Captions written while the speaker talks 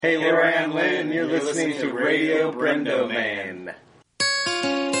Hey, Laura Ann Lynn, you're listening to Radio Brendo Man.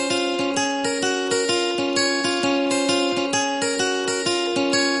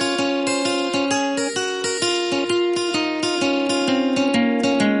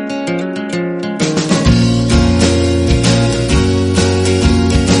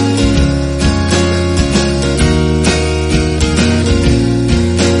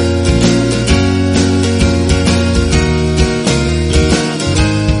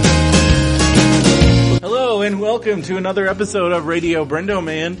 Welcome to another episode of Radio Brendo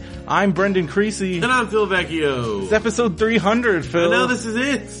Man. I'm Brendan Creasy. And I'm Phil Vecchio. It's episode 300, Phil. I know, this is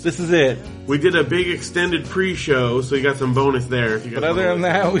it. This is it. We did a big extended pre-show, so you got some bonus there. If you but other than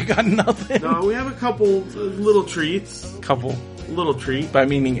that, we got nothing. No, we have a couple little treats. Couple. Little treat. By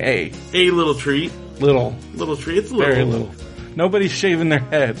meaning a. A little treat. Little. Little treat. It's little. Very little. Nobody's shaving their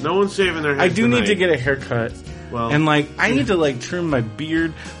head. No one's shaving their head I do tonight. need to get a haircut. Well, and I need to trim my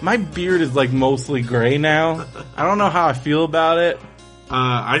beard. My beard is mostly gray now. I don't know how I feel about it.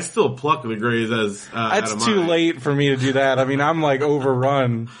 I still pluck the grays as That's too late for me to do that. I mean, I'm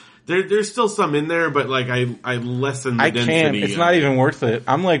overrun. There's still some in there, but I lessen the density. I can't. It's not even worth it.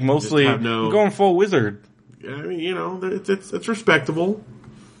 I'm mostly I'm going full wizard. I mean, it's respectable.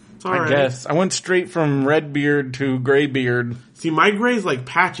 It's all right. I guess. I went straight from red beard to gray beard. See, my gray's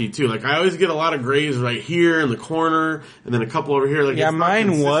patchy too. I always get a lot of grays right here in the corner, and then a couple over here. Yeah,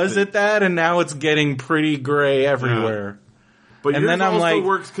 mine was at that, and now it's getting pretty gray everywhere. Yeah. But and yours then also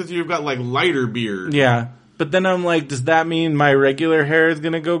works because you've got lighter beard. Yeah, but then I'm does that mean my regular hair is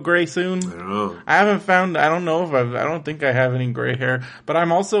gonna go gray soon? I don't know. I haven't found. I don't know if I don't think I have any gray hair, but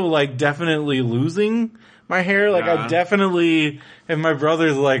I'm also definitely losing my hair. I definitely, and my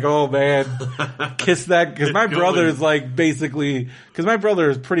brother's oh man, kiss that, because my brother's basically, because my brother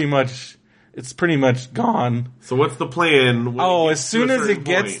is pretty much gone. So what's the plan? As soon as it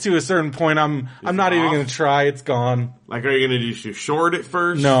gets to a certain point, I'm not even going to try. It's gone. Are you going to just short it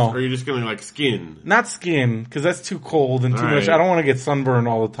first? No. Or are you just going to skin? Not skin, because that's too cold and too much. I don't want to get sunburned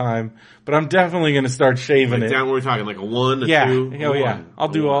all the time. But I'm definitely going to start shaving it. Down where we're talking, a 1, a 2? Oh yeah.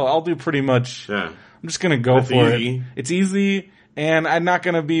 I'll do pretty much. Yeah. I'm just going to go for easy. it. It's easy. And I'm not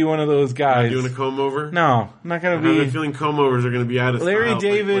going to be one of those guys. You're doing a comb over? No, I'm not going to be. I have a feeling comb overs are going to be out of Larry style.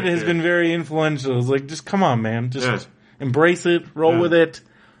 David has been very influential. It's just come on, man. Just embrace it. Roll with it.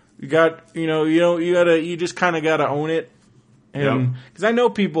 You got, you just kind of got to own it. And, cause I know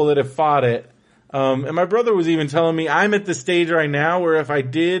people that have fought it. And my brother was even telling me I'm at the stage right now where if I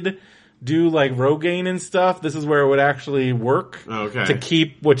did do Rogaine and stuff, this is where it would actually work to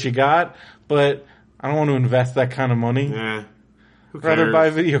keep what you got. But I don't want to invest that kind of money. Yeah. Rather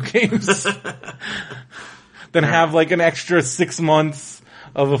buy video games than have an extra 6 months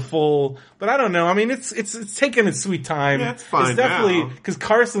of a full. But I don't know. I mean, it's taking its sweet time. Yeah, it's fine. It's definitely because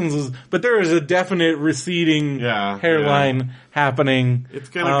Carson's was, but there is a definite receding hairline happening. It's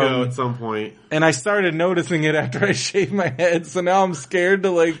gonna go at some point. And I started noticing it after I shaved my head. So now I'm scared to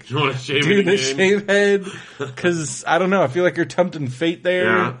you want to shave do the shave head because I don't know. I feel like you're tempting fate there.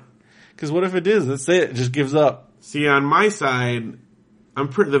 Yeah. Because what if it is? That's it. It just gives up. See, on my side, the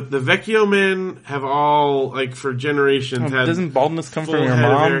Vecchio men have all, for generations had... Doesn't baldness come from your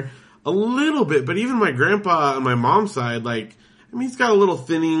mom? A little bit, but even my grandpa on my mom's side, he's got a little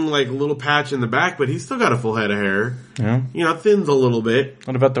thinning, a little patch in the back, but he's still got a full head of hair. Yeah. Thins a little bit.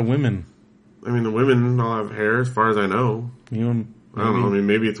 What about the women? I mean, the women all have hair, as far as I know. I don't know. I mean,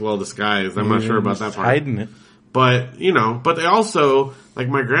 maybe it's well disguised. I'm not sure about that part. Hiding it. But, but they also,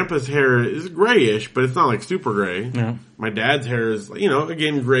 my grandpa's hair is grayish, but it's not super gray. Yeah. My dad's hair is,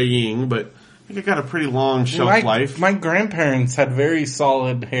 again, graying, but I think it got a pretty long shelf life. My grandparents had very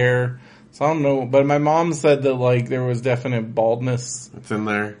solid hair, so I don't know. But my mom said that, there was definite baldness. It's in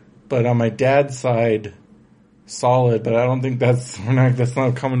there. But on my dad's side, solid, but I don't think that's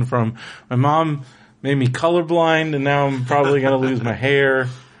not coming from. My mom made me colorblind, and now I'm probably going to lose my hair.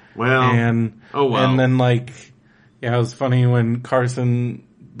 Well. And then, yeah, it was funny when Carson,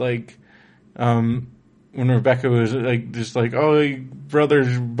 when Rebecca was, oh, your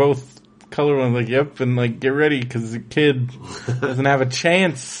brothers both colorblind. Yep, and, get ready, because the kid doesn't have a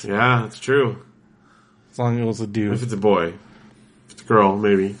chance. Yeah, that's true. As long as it was a dude. If it's a boy. If it's a girl,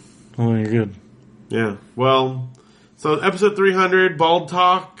 maybe. Oh, you're good. Yeah. Well, so episode 300, Bald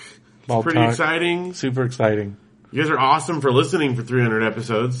Talk. It's pretty exciting. Super exciting. You guys are awesome for listening for 300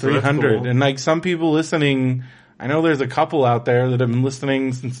 episodes. So 300. cool. And, some people listening... I know there's a couple out there that have been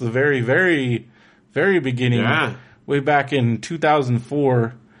listening since the very, very, very beginning. Yeah. Way back in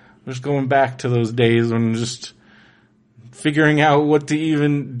 2004. Just going back to those days when just figuring out what to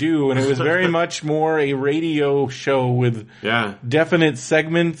even do. And it was very much more a radio show with definite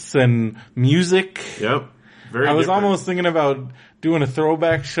segments and music. Yep. Very I was different. almost thinking about doing a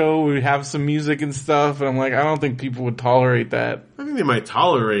throwback show. We'd have some music and stuff. And I'm like, I don't think people would tolerate that. I think they might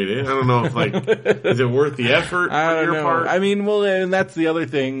tolerate it. I don't know if is it worth the effort on your part? I mean, well, and that's the other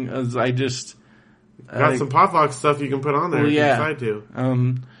thing is I just got some Potluck stuff you can put on there if you decide to.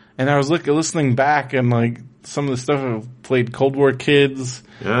 And I was listening back and like some of the stuff I played Cold War Kids,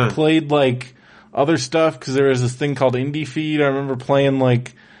 played like other stuff because there was this thing called Indie Feed. I remember playing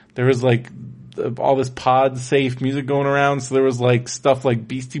like there was like all this pod safe music going around. So there was like stuff like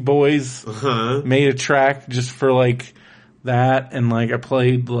Beastie Boys made a track just for like that. And like I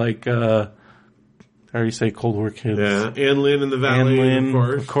played like, how do you say Cold War Kids? Yeah. Ann Lynn in the Valley, Ann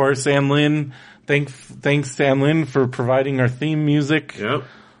Lynn, of course. Ann Lynn. Thanks to Ann Lynn for providing our theme music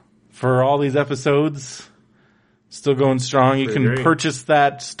for all these episodes. Still going strong. You can purchase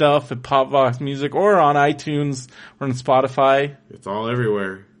that stuff at Popvox Music or on iTunes or on Spotify. It's all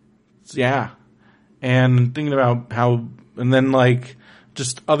everywhere. Yeah. And thinking about how, and then like,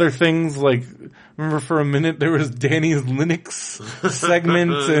 just other things like, remember for a minute there was Danny's Linux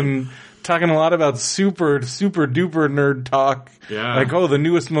segment and talking a lot about super duper nerd talk. Yeah. Like, the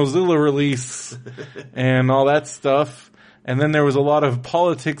newest Mozilla release and all that stuff. And then there was a lot of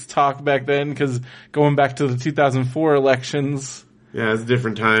politics talk back then because going back to the 2004 elections. Yeah, it's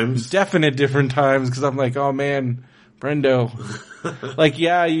different times. Definite different times because I'm like, oh man, Brendo. Like,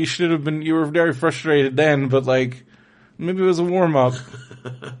 yeah, you were very frustrated then, but like, maybe it was a warm up.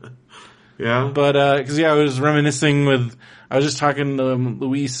 Yeah. But, I was reminiscing I was just talking to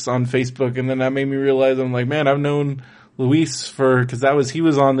Luis on Facebook and then that made me realize I'm like, man, I've known Luis he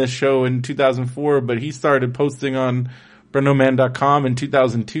was on this show in 2004, but he started posting on BrendoMan.com in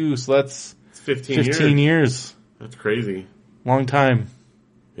 2002, so that's 15 years. That's crazy. Long time.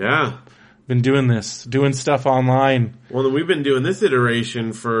 Yeah. Been doing stuff online. Well, then we've been doing this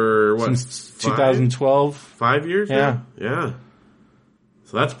iteration for, since 2012. 5 years now? Yeah.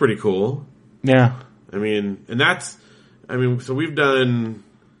 So that's pretty cool. Yeah. I mean, so we've done,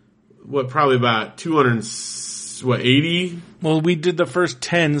 probably about 280? Well, we did the first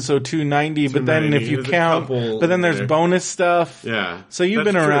 10, so 290, but then if you count, but then there's bonus stuff. Yeah. So you've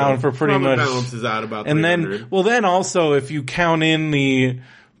been around for pretty much. Balances out about 300. And then also if you count in the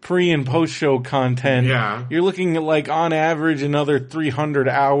pre and post show content, you're looking at like on average another 300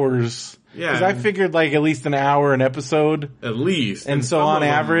 hours. Yeah. Cause I figured like at least an hour an episode. At least. And so on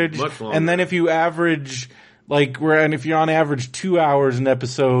average, and then if you average if you're on average 2 hours an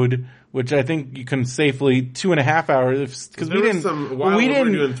episode, which I think you can safely 2.5 hours because we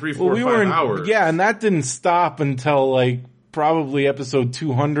didn't doing 3, 4, 5 hours. Yeah, and that didn't stop until like probably episode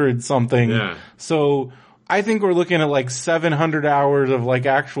 200 something. Yeah. So I think we're looking at like 700 hours of like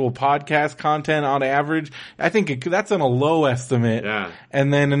actual podcast content on average. I think that's on a low estimate. Yeah.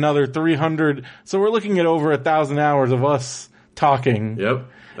 And then another 300. So we're looking at over 1,000 hours of us talking. Yep.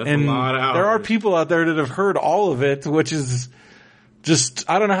 That's and a lot of hours. There are people out there that have heard all of it, which is just,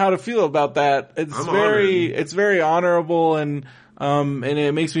 I don't know how to feel about that. It's very honorable and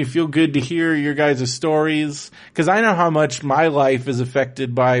it makes me feel good to hear your guys' stories. Cause I know how much my life is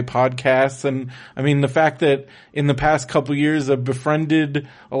affected by podcasts. And I mean, the fact that in the past couple years I've befriended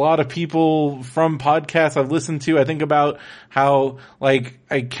a lot of people from podcasts I've listened to. I think about how like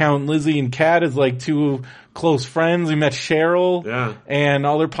I count Lizzie and Kat as like two close friends. We met Cheryl and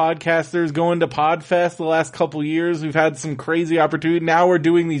other podcasters going to PodFest the last couple years. We've had some crazy opportunity. Now we're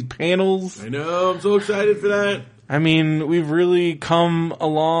doing these panels. I know. I'm so excited for that. I mean, we've really come a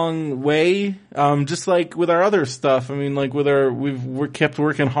long way. Just like with our other stuff. I mean, like we're kept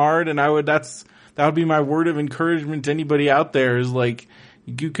working hard and that would be my word of encouragement to anybody out there is like,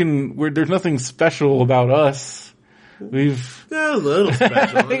 there's nothing special about us. A little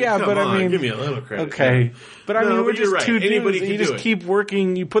special. Yeah, but I mean, give me a little credit. Okay. But I mean, we're just right. two Anybody dudes. can You just keep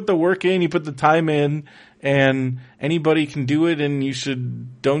working, you put the work in, you put the time in, and anybody can do it,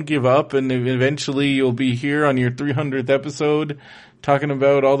 and don't give up, and eventually you'll be here on your 300th episode talking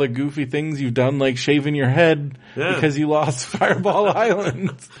about all the goofy things you've done, like shaving your head because you lost Fireball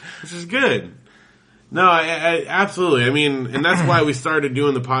Island. Which is good. No, I absolutely. I mean, and that's why we started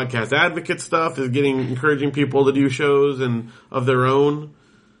doing the podcast advocate stuff, is encouraging people to do shows and of their own.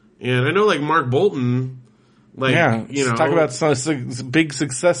 And I know like Mark Bolton, talk about some big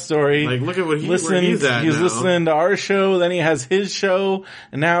success story. Like, look at where he's at. He's listening to our show, then he has his show,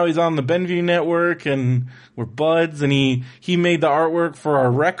 and now he's on the Benview Network, and we're buds, and he made the artwork for our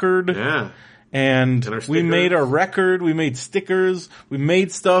record. Yeah. And our we made stickers. a record, we made stickers, we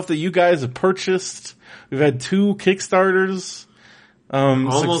made stuff that you guys have purchased. We've had 2 Kickstarters.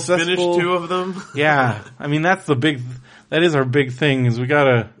 Almost successful. finished 2 of them. Yeah. I mean, that is our big thing, is we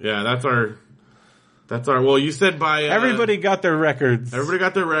gotta... Yeah, that's our, well, you said by... everybody got their records. Everybody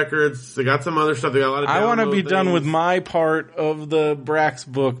got their records. They got some other stuff. They got a lot of I want to be download done things. with my part of the Brax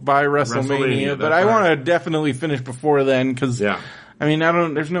book by WrestleMania, but I want to definitely finish before then, because... Yeah. I mean,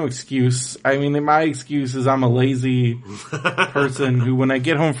 there's no excuse. I mean, my excuse is I'm a lazy person who, when I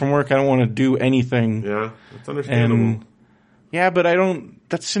get home from work, I don't want to do anything. Yeah, that's understandable. And, yeah, but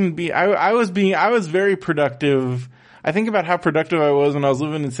that shouldn't be, I was very productive. I think about how productive I was when I was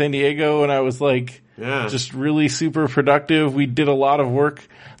living in San Diego, and I was like, just really super productive. We did a lot of work.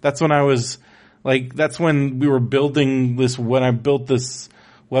 That's when that's when we were building when I built this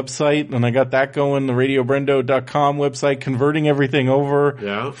website, and I got that going, the radiobrendo.com website, converting everything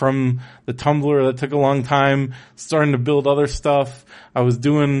over from the Tumblr. That took a long time. Starting to build other stuff. I was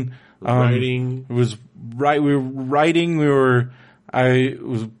doing writing. We were writing. I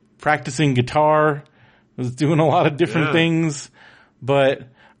was practicing guitar. I was doing a lot of different things, but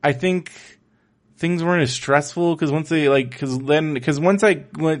I think things weren't as stressful because that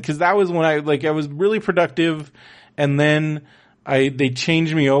was when I was really productive, and then they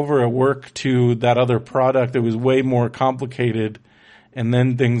changed me over at work to that other product that was way more complicated, and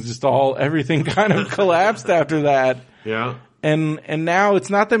then everything kind of collapsed after that. Yeah. And now it's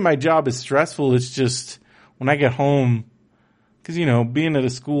not that my job is stressful, it's just when I get home, because, being at a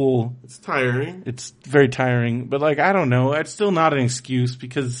school... It's tiring. It's very tiring, but I don't know, it's still not an excuse,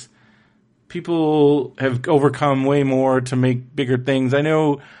 because people have overcome way more to make bigger things. I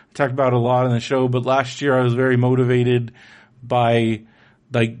know I talked about it a lot on the show, but last year I was very motivated by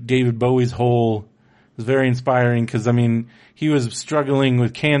David Bowie's it was very inspiring, because he was struggling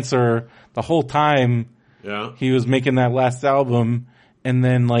with cancer the whole time he was making that last album, and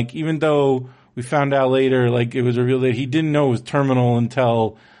then even though we found out later it was revealed that he didn't know it was terminal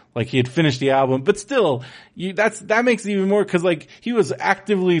until he had finished the album, but still that makes it even more, because he was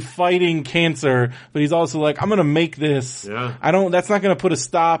actively fighting cancer, but he's also I'm gonna make this. That's not gonna put a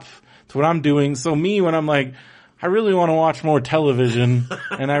stop to what I'm doing. So when I'm I really want to watch more television,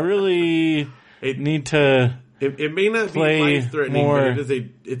 and I really need to. It may not be life-threatening, but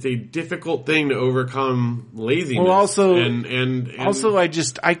it's a difficult thing to overcome laziness. Well, also, and also I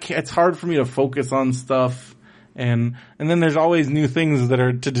can't, it's hard for me to focus on stuff, and then there's always new things that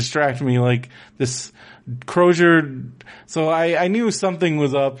are to distract me, like this Crozier. So I knew something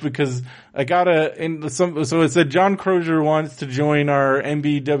was up, because I got so it said John Crozier wants to join our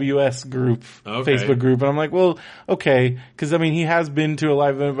MBWS group, Facebook group. And I'm like, well, okay. Cause he has been to a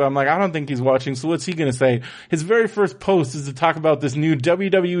live event, but I'm like, I don't think he's watching. So what's he going to say? His very first post is to talk about this new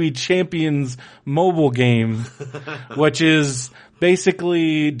WWE Champions mobile game, which is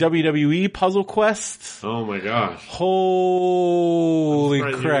basically WWE Puzzle Quest. Oh my gosh. Holy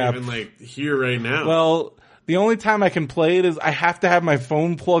crap. You're even here right now. Well, the only time I can play it is I have to have my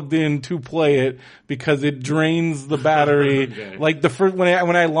phone plugged in to play it, because it drains the battery. The first,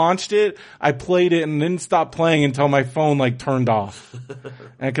 when I launched it, I played it and didn't stop playing until my phone turned off.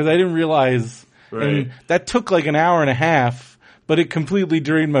 Because I didn't realize. Right. And that took an hour and a half, but it completely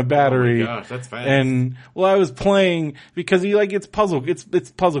drained my battery. Oh my gosh, that's fast. And I was playing because it's Puzzle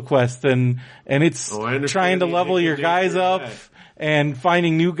Quest, and it's trying to level your guys up and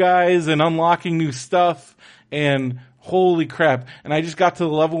finding new guys and unlocking new stuff. And holy crap. And I just got to the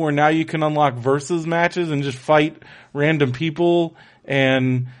level where now you can unlock versus matches and just fight random people.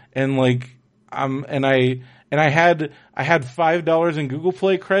 And I had $5 in Google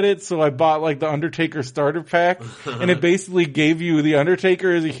Play credits, so I bought the Undertaker starter pack, and it basically gave you the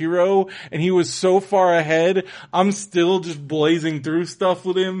Undertaker as a hero, and he was so far ahead. I'm still just blazing through stuff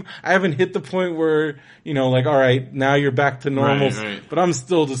with him. I haven't hit the point where, all right, now you're back to normal, right. But I'm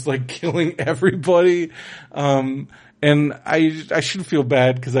still just killing everybody. And I should feel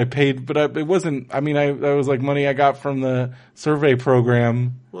bad because I paid, but it wasn't, that was money I got from the survey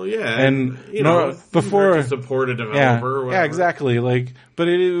program. Well, yeah. And, before to support a developer or whatever. Yeah, exactly. But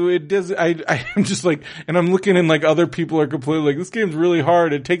it does, I'm just and I'm looking and other people are completely this game's really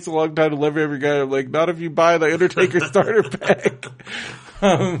hard. It takes a long time to level every guy. I'm not if you buy the Undertaker starter pack.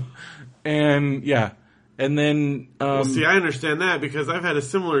 And yeah. And then, see, I understand that because I've had a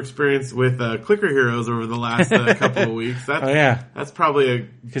similar experience with Clicker Heroes over the last couple of weeks. That's probably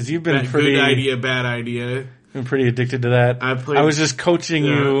because you've been good idea, bad idea. Been pretty addicted to that. I was just coaching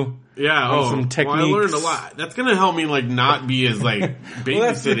you. Yeah, some techniques. Well, I learned a lot. That's going to help me not be as babysitting. Well,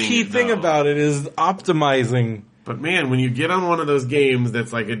 that's the key thing about it is optimizing. But man, when you get on one of those games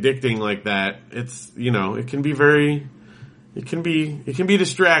that's like addicting like that, it's, it can be it can be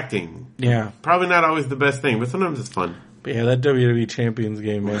distracting. Yeah. Probably not always the best thing, but sometimes it's fun. But yeah, that WWE Champions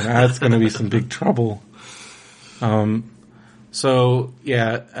game, man, that's going to be some big trouble. So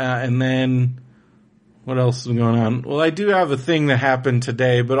yeah, and then what else is going on? Well, I do have a thing that happened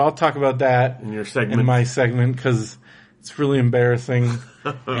today, but I'll talk about that in your segment, in my segment, because it's really embarrassing.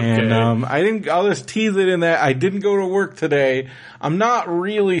 Okay. And I'll just tease it in that I didn't go to work today. I'm not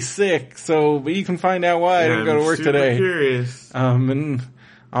really sick, but you can find out why I didn't go to work today. I'm curious. And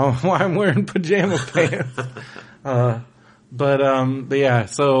why I'm wearing pajama pants. But yeah,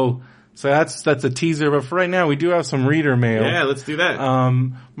 so that's a teaser. But for right now, we do have some reader mail. Yeah, let's do that.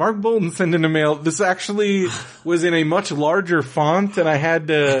 Mark Bolton sent in a mail. This actually was in a much larger font, and I had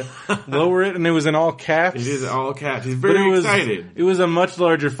to lower it, and it was in all caps. It is all caps. He's very excited. It was a much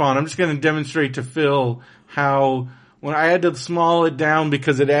larger font. I'm just going to demonstrate to Phil how when I had to small it down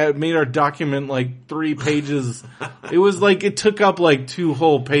because it made our document like 3 pages. It was like it took up like 2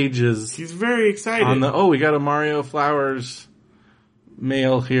 whole pages. He's very excited. We got a Mario Flowers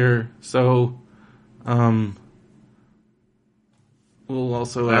mail here, so we'll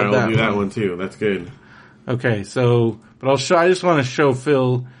also add that. We'll do that one too. That's good. Okay, but I just want to show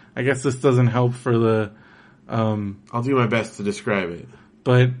Phil. I guess this doesn't help for the. I'll do my best to describe it.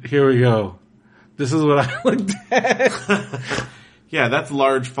 But here we go. This is what I looked at. Yeah, that's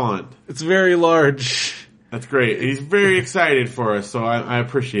large font. It's very large. That's great. He's very excited for us, so I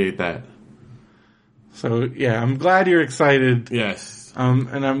appreciate that. So yeah, I'm glad you're excited. Yes.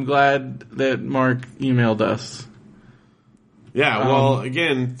 And I'm glad that Mark emailed us. Yeah, well,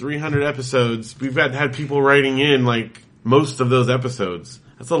 again, 300 episodes. We've had people writing in, like, most of those episodes.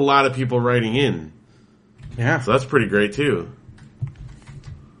 That's a lot of people writing in. Yeah. So that's pretty great, too.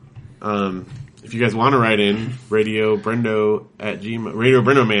 If you guys want to write in,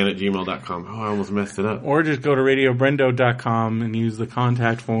 radiobrendoman@gmail.com. Oh, I almost messed it up. Or just go to radiobrendo.com and use the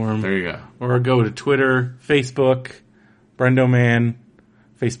contact form. There you go. Or go to Twitter, Facebook, Brendoman,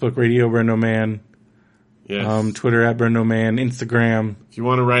 Facebook Radio Brendoman, yes. Twitter @Brendoman, Instagram. If you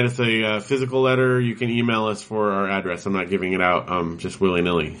want to write us a physical letter, you can email us for our address. I'm not giving it out just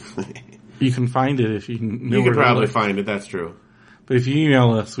willy-nilly. You can find it if you can. You can probably find it, that's true. But if you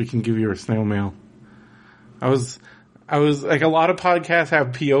email us, we can give you our snail mail. I was like, a lot of podcasts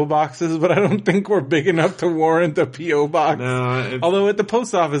have P.O. boxes, but I don't think we're big enough to warrant a P.O. box. No, although at the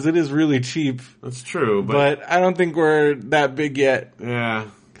post office it is really cheap. That's true, but I don't think we're that big yet. Yeah.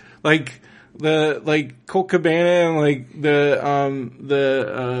 Like Colt Cabana and like the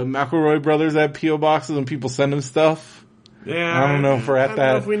McElroy brothers have P.O. boxes and people send them stuff. Yeah. I don't know if we're at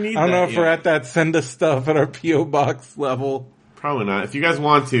that. I don't know if we're at that send us stuff at our P.O. box level. Probably not. If you guys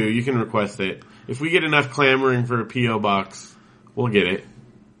want to, you can request it. If we get enough clamoring for a P.O. box, we'll get it.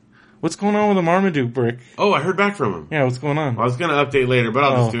 What's going on with the Marmaduke brick? Oh, I heard back from him. Yeah, what's going on? I was going to update later, but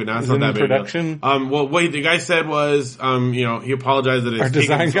I'll just do it now. It's not that big. Production? Well, what the guy said was, he apologized that our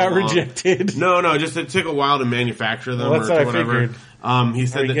design got rejected. No, just it took a while to manufacture them that's or what whatever. I figured. He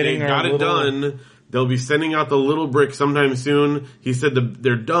said that they got it done. They'll be sending out the little brick sometime soon. He said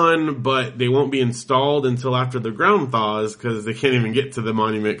they're done, but they won't be installed until after the ground thaws because they can't even get to the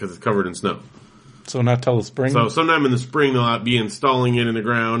monument because it's covered in snow. So not till the spring? So sometime in the spring they'll be installing it in the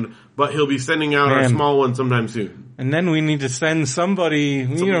ground, but he'll be sending out our small one sometime soon. And then we need to send somebody, a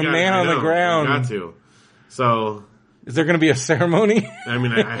man on the ground. We got to. So. Is there going to be a ceremony? I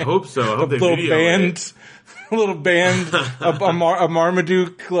mean, I hope so. I hope they video it. A little band, a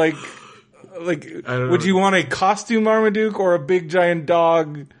Marmaduke, like, would you want a costume Marmaduke or a big giant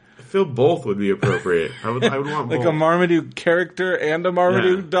dog? I feel both would be appropriate. I would want both. Like a Marmaduke character and a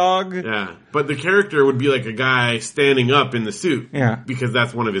Marmaduke dog? Yeah. But the character would be like a guy standing up in the suit. Yeah. Because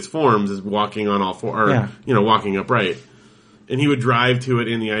that's one of his forms, is walking on all four, walking upright. And he would drive to it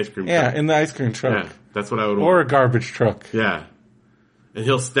in the ice cream truck. Yeah, in the ice cream truck. Yeah, that's what I would want. Or a garbage truck. Yeah. And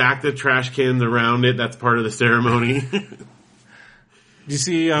he'll stack the trash cans around it. That's part of the ceremony. Did you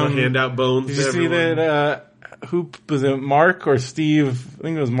see, he'll hand out bones to everyone. See that, who was it, Mark or Steve? I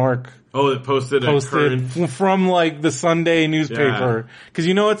think it was Mark. Oh, that posted from like the Sunday newspaper. Cause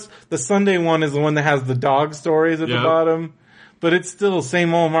it's, the Sunday one is the one that has the dog stories at the bottom. But it's still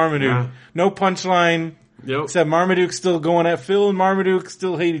same old Marmaduke. Yeah. No punchline. Yep. Except Marmaduke still going at Phil and Marmaduke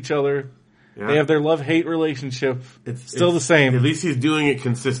still hate each other. Yeah. They have their love-hate relationship. It's still the same. At least he's doing it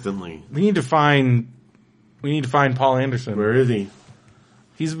consistently. We need to find Paul Anderson. Where is he?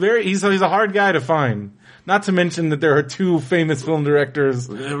 He's a hard guy to find. Not to mention that there are 2 famous film directors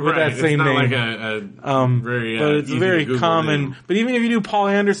with that same name. Like but it's very common. Name. But even if you do Paul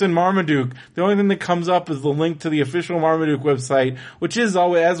Anderson Marmaduke, the only thing that comes up is the link to the official Marmaduke website, which is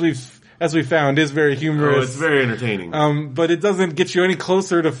always, as we found, is very humorous. Oh, it's very entertaining. But it doesn't get you any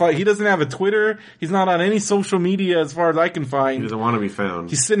closer to fight. He doesn't have a Twitter. He's not on any social media as far as I can find. He doesn't want to be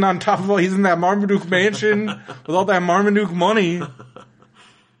found. He's sitting on top of he's in that Marmaduke mansion with all that Marmaduke money.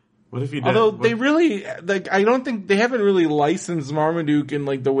 What if he did? Although they really, I don't think they haven't really licensed Marmaduke in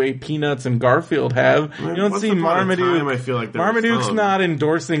the way Peanuts and Garfield have. You don't see Marmaduke. I feel like Marmaduke's not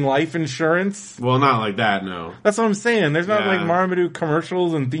endorsing life insurance. Well, not like that, no. That's what I'm saying. There's not Marmaduke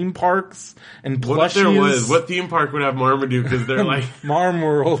commercials and theme parks and plushies. What if there was? What theme park would have Marmaduke? Because they're like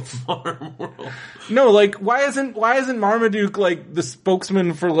Marmworld. Marmworld. No, why isn't Marmaduke the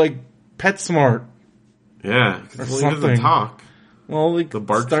spokesman for PetSmart? Yeah, because he doesn't talk. Well, the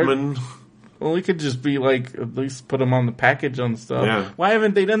Barksman. Well, we could just be at least put them on the package on stuff. Yeah. Why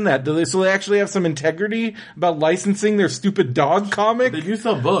haven't they done that? So they actually have some integrity about licensing their stupid dog comic? They do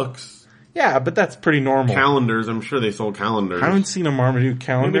sell books. Yeah, but that's pretty normal. Calendars, I'm sure they sold calendars. I haven't seen a Marmaduke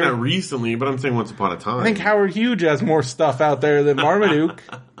calendar. Maybe not recently, but I'm saying once upon a time. I think Howard Hughes has more stuff out there than Marmaduke.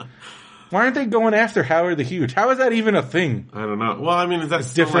 Why aren't they going after Howard the Huge? How is that even a thing? I don't know. Well, I mean, is that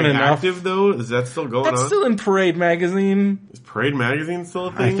still different enough? Active though? Is that still going on? That's still in Parade magazine. Is Parade magazine still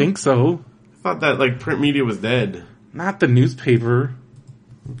a thing? I think so. I thought that print media was dead. Not the newspaper.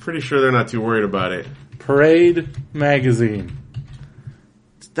 I'm pretty sure they're not too worried about it. Parade magazine.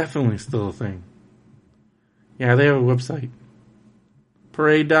 It's definitely still a thing. Yeah, they have a website.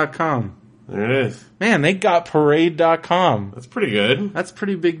 Parade.com. There it is. Man, they got Parade.com. That's pretty good. That's a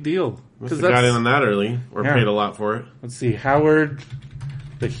pretty big deal. Must have got in on that early, or paid a lot for it. Let's see, Howard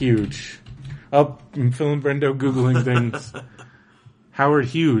the Huge. I'm feeling Brendo Googling things. Howard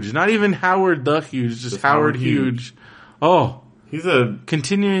Huge. Not even Howard the Huge, just Howard Huge. Oh. He's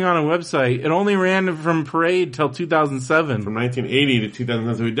continuing on a website. It only ran from Parade till 2007. From 1980 to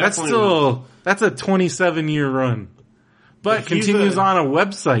 2007. So that's a 27-year run. But continues on a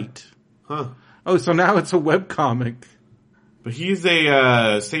website. Huh. Oh, so now it's a webcomic. But he's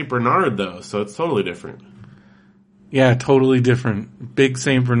a St. Bernard, though, so it's totally different. Yeah, totally different. Big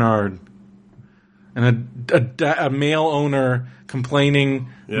St. Bernard. And a male owner complaining.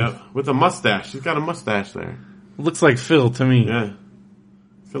 Yeah, with a mustache. She's got a mustache there. Looks like Phil to me. Yeah.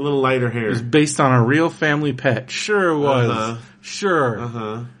 It's a little lighter hair. It was based on a real family pet. Sure it was. Uh-huh. Sure.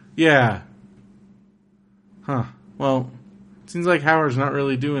 Uh-huh. Yeah. Huh. Well, it seems like Howard's not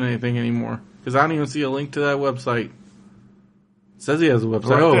really doing anything anymore. Because I don't even see a link to that website. It says he has a website.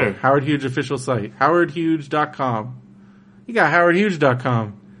 Right there. Howard Hughes official site. HowardHughes.com. You got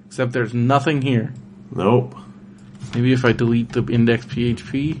HowardHughes.com. Except there's nothing here. Nope. Maybe if I delete the index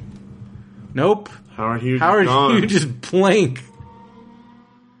PHP. Nope. Howard Hughes Hughes is blank.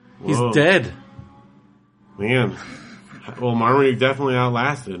 He's dead. Man. Well, Marmaduke definitely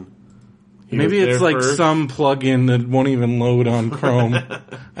outlasted. Maybe it's first. some plugin that won't even load on Chrome.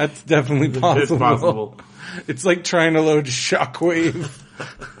 That's definitely possible. It's possible. It's like trying to load Shockwave.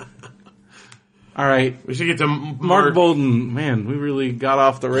 All right. We should get to Mark Bolden. Man, we really got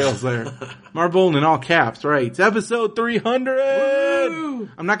off the rails there. Mark Bolden in all caps, right. It's episode 300! Woo!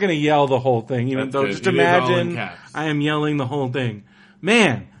 I'm not going to yell the whole thing, even though just imagine I am yelling the whole thing.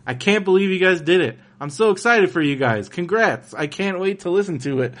 Man, I can't believe you guys did it. I'm so excited for you guys. Congrats. I can't wait to listen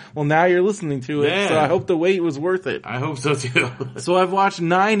to it. Well, now you're listening to it, so I hope the wait was worth it. I hope so, too. So I've watched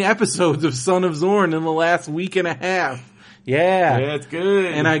 9 episodes of Son of Zorn in the last week and a half. Yeah. Yeah, it's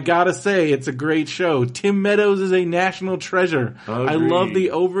good. And I gotta say, it's a great show. Tim Meadows is a national treasure. Agreed. I love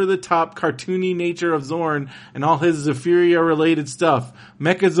the over-the-top cartoony nature of Zorn and all his Zephyria-related stuff.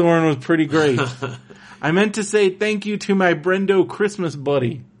 Mecha Zorn was pretty great. I meant to say thank you to my Brendo Christmas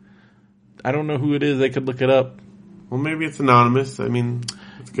buddy. I don't know who it is. I could look it up. Well, maybe it's anonymous. I mean,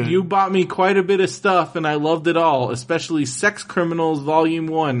 it's good. You bought me quite a bit of stuff, and I loved it all, especially Sex Criminals Volume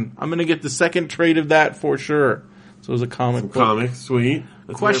 1. I'm going to get the second trade of that for sure. So it was a comic book. Comic, sweet.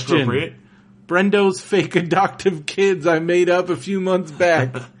 That's Question. Brendo's fake adoptive kids I made up a few months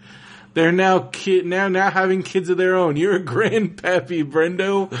back. They're now having kids of their own. You're a grandpappy,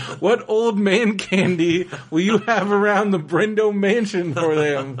 Brendo. What old man candy will you have around the Brendo mansion for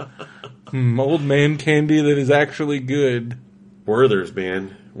them? Old man candy that is actually good. Werther's,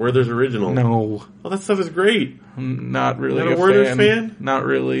 man. Werther's original. No. Oh, that stuff is great. I'm not really a Werther's fan? Not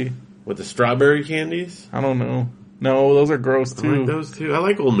really. With the strawberry candies? I don't know. No, those are gross too. I like those too. I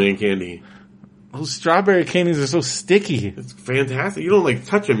like old man candy. Those strawberry candies are so sticky. It's fantastic. You don't like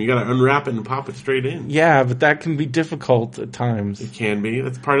touch them. You got to unwrap it and pop it straight in. Yeah, but that can be difficult at times. It can be.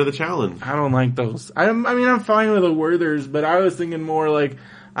 That's part of the challenge. I don't like those. I mean, I'm fine with the Werther's, but I was thinking more like,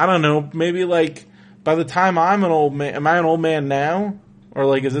 I don't know, maybe like by the time I'm an old man, am I an old man now? Or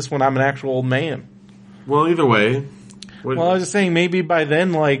like, is this when I'm an actual old man? Well, either way. Well, I was just saying maybe by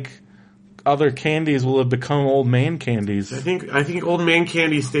then, like, other candies will have become old man candies. I think old man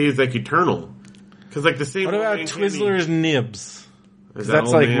candy stays like eternal. Because like the same. What about Twizzlers Nibs?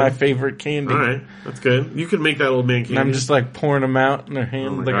 That's like my favorite candy. All right, that's good. You could make that old man candy. And I'm just like pouring them out in their hand.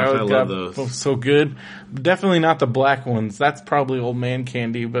 Oh my like gosh, I love those. So good. Definitely not the black ones. That's probably old man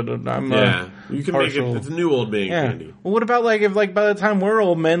candy. But I'm you can partial. make it. It's new old man candy. Well, what about like if like by the time we're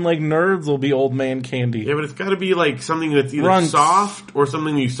old men, like Nerds will be old man candy. Yeah, but it's got to be like something that's either soft or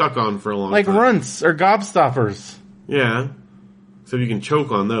something you suck on for a long time. Like Runts or Gobstoppers. Yeah, so you can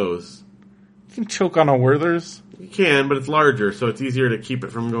choke on those. You can choke on a Werther's. You can, but it's larger, so it's easier to keep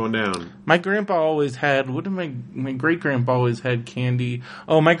it from going down. My grandpa always had, what did my great-grandpa always had candy?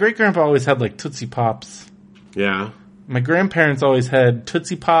 Oh, my great-grandpa always had, like, Tootsie Pops. Yeah. My grandparents always had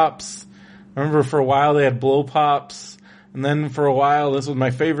Tootsie Pops. I remember for a while they had Blow Pops. And then for a while, this was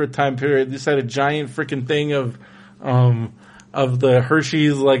my favorite time period, they just had a giant freaking thing of the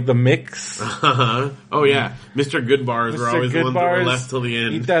Hershey's, like, the mix. Oh, yeah. Mr. Good Bars were always the ones that were left till the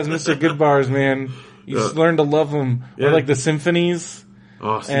end. Eat those Mr. Good Bars, man. You just learn to love them. Yeah. Or like the symphonies.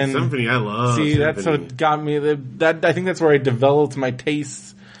 Oh, Symphony, I love See, Symphony. That's what got me. I think that's where I developed my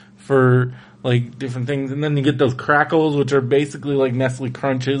taste for like different things. And then you get those Crackles, which are basically like Nestle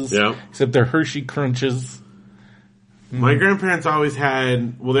Crunches. Yeah. Except they're Hershey Crunches. My grandparents always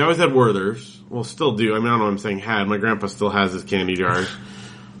had, well, they always had Werther's. Well, still do. I mean, I don't know what I'm saying had. My grandpa still has his candy jars.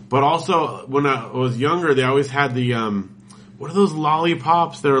 But also, when I was younger, they always had the, what are those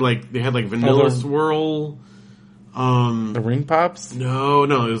lollipops? They were like, they had like vanilla swirl. The Ring Pops? No.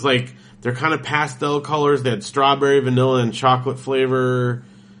 It was like, they're kind of pastel colors. They had strawberry, vanilla, and chocolate flavor.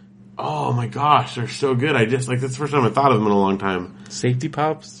 Oh my gosh, they're so good. That's the first time I thought of them in a long time. Safety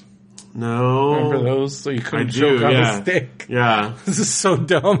Pops? No. Remember those? So you couldn't choke on a stick? Yeah. This is so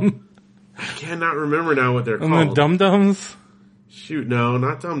dumb. I cannot remember now what they're called. And the Dum Dums? Shoot, no,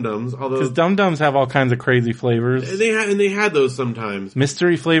 not Dum Dums. Because Dum Dums have all kinds of crazy flavors. They had those sometimes.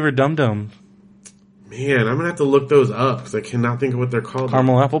 Mystery flavored Dum Dums. Man, I'm gonna have to look those up because I cannot think of what they're called.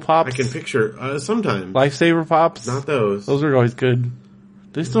 Caramel Apple Pops? I can picture, sometimes. Lifesaver Pops? Not those. Those are always good. Do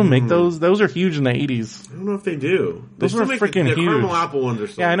they still make those? Those are huge in the 80s. I don't know if they do. Those were freaking huge. The caramel apple ones are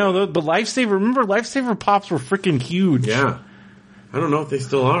still. Yeah, I know. But remember Lifesaver Pops were freaking huge. Yeah. I don't know if they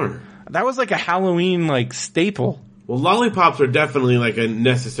still are. That was like a Halloween, like, staple. Well, lollipops are definitely like a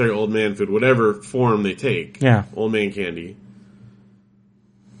necessary old man food, whatever form they take. Yeah. Old man candy.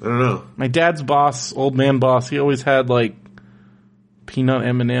 I don't know. My dad's boss, old man boss, he always had, like, peanut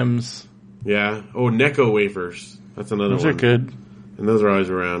M&Ms. Yeah. Oh, Necco wafers. That's another one. Those are good. And those are always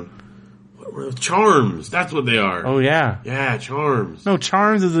around. What were those? Charms. That's what they are. Oh, yeah. Yeah, Charms. No,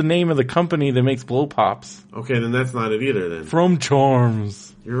 Charms is the name of the company that makes Blow Pops. Okay, then that's not it either then. From Charms.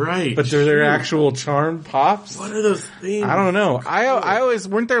 You're right. But they're their actual Charm Pops? What are those things? I don't know. I always,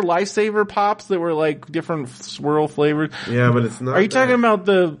 weren't there Lifesaver Pops that were like different swirl flavors? Yeah, but it's not. Are you talking about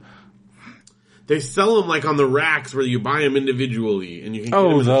the... They sell them like on the racks where you buy them individually and you can get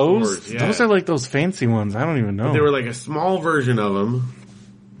them in those? the stores. Yeah. Those are like those fancy ones. I don't even know. But they were like a small version of them.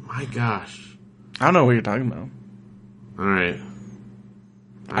 My gosh. I don't know what you're talking about. Alright.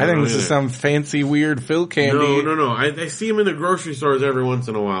 I think this is some fancy, weird Phil candy. No. I see them in the grocery stores every once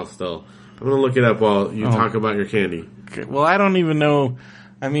in a while still. I'm going to look it up while you talk about your candy. Okay. Well, I don't even know.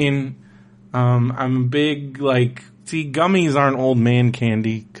 I mean, I'm big, like... See, gummies aren't old man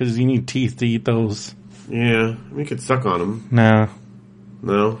candy, because you need teeth to eat those. Yeah, I mean, you could suck on them.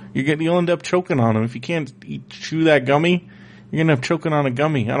 No. You'll end up choking on them. If you can't chew that gummy, you're going to end up choking on a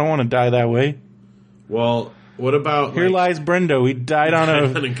gummy. I don't want to die that way. Well... What about Here lies Brendo. He died on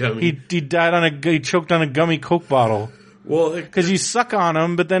a gummy. He choked on a gummy Coke bottle. Well, because you suck on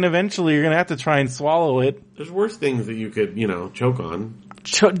them, but then eventually you're gonna have to try and swallow it. There's worse things that you could, choke on.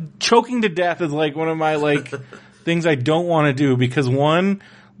 Choking to death is like one of my things I don't want to do because one,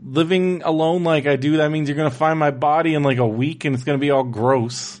 living alone like I do, that means you're gonna find my body in like a week and it's gonna be all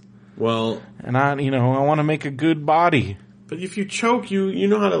gross. Well, and I want to make a good body. But if you choke, you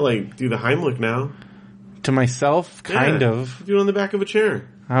know how to do the Heimlich now. To myself, kind of. Do it on the back of a chair.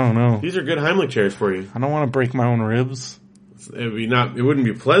 I don't know. These are good Heimlich chairs for you. I don't want to break my own ribs. It wouldn't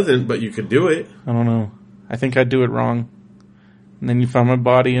be pleasant, but you could do it. I don't know. I think I'd do it wrong. And then you found my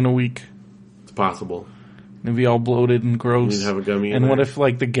body in a week. It's possible. It'd be all bloated and gross. You'd have a gummy. And what if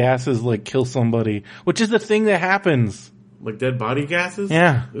like the gases like kill somebody? Which is the thing that happens. Like dead body gases?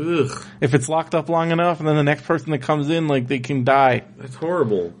 Yeah. Ugh. If it's locked up long enough, and then the next person that comes in, like they can die That's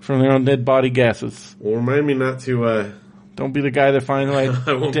horrible. from their own dead body gases. Well, remind me not to. Don't be the guy that finds like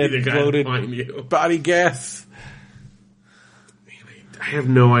I won't dead be the guy bloated to find you. body gas. I have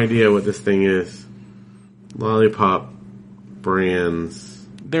no idea what this thing is. Lollipop brands.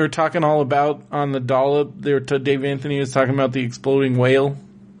 They were talking all about on the dollop. Dave Anthony was talking about the exploding whale.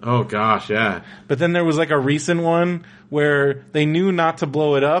 Oh gosh, yeah. But then there was like a recent one where they knew not to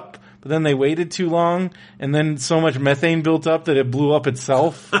blow it up, but then they waited too long, and then so much methane built up that it blew up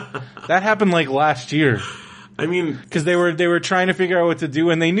itself. That happened like last year. I mean, Because they were trying to figure out what to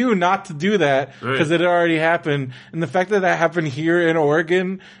do, and they knew not to do that because Right. it had already happened. And the fact that happened here in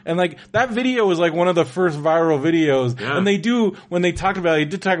Oregon, and like that video was like one of the first viral videos. Yeah. And when they talked about it, they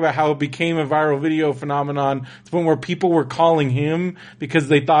did talk about how it became a viral video phenomenon to the point where people were calling him because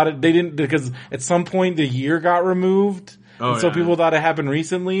they thought because at some point the year got removed. Oh, And so yeah. people thought it happened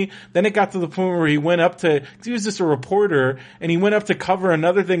recently. Then it got to the point where he went up to, cause he was just a reporter, and he went up to cover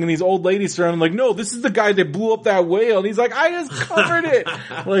another thing, and these old ladies surrounded him like, no, this is the guy that blew up that whale. And he's like, I just covered it.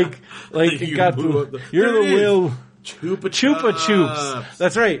 like it You got blew up you're There the it is. whale. Chupa Chupa Chups.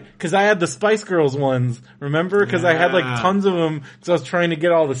 That's right. Cause I had the Spice Girls ones. Remember? Cause I had like Yeah. tons of them, cause I was trying to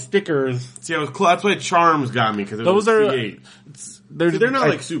get all the stickers. See, I was close. That's why Charms got me because Those was are- C8. They're not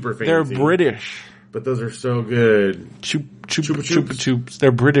like super fancy. They're British. but those are so good. Chupa Chupa Chups.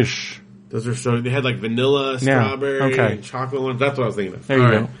 They're British. Those are so. They had like vanilla, Yeah, strawberry, okay. and chocolate ones. That's what I was thinking of. There you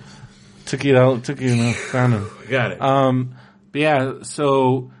All go. right. Took you enough. Found them. Got it. But yeah,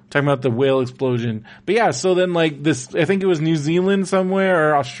 so talking about the whale explosion. But yeah, so then like this, I think it was New Zealand somewhere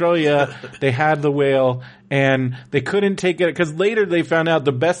or Australia, they had the whale and they couldn't take it because later they found out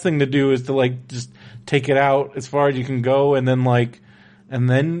the best thing to do is to like just take it out as far as you can go and then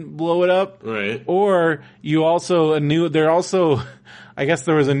blow it up. Right. Or you also I guess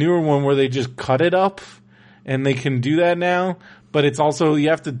there was a newer one where they just cut it up and they can do that now. But it's also, you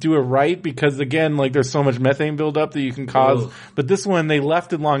have to do it right because again, like there's so much methane buildup that you can cause. Ugh. But this one, they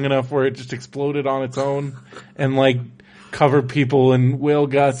left it long enough where it just exploded on its own and like covered people in whale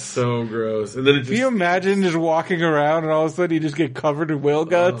guts. So gross. And then it Can you just. imagine just walking around and all of a sudden you just get covered in whale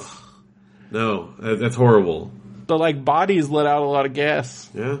guts? No, that's horrible. The like bodies let out a lot of gas.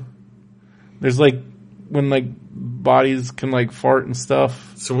 Yeah. There's like, when like bodies can like fart and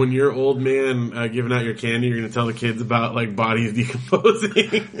stuff. So when you're old man giving out your candy, you're going to tell the kids about like bodies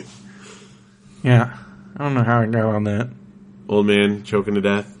decomposing. Yeah. I don't know how I got on that. Old man choking to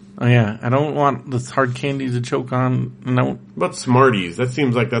death. Oh yeah. I don't want this hard candy to choke on. No. What about Smarties? That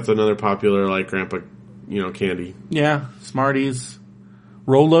seems like that's another popular like grandpa, candy. Yeah. Smarties.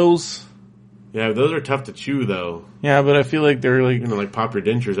 Rolos. Yeah, those are tough to chew though. Yeah, but I feel like they're like... Like pop your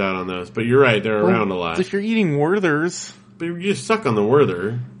dentures out on those. But you're right, they're around a lot. If you're eating Werther's... But you just suck on the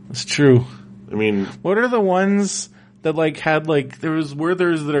Werther. It's true. I mean... What are the ones that like had like... There was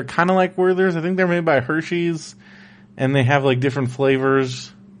Werther's that are kind of like Werther's. I think they're made by Hershey's. And they have like different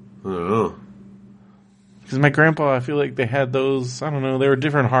flavors. I don't know. Because my grandpa, I feel like they had those... I don't know. They were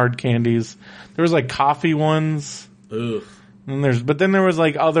different hard candies. There was like coffee ones. Ugh. But then there was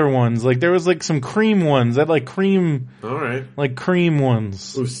like other ones. Like there was like some cream ones. That like cream... Alright. Like cream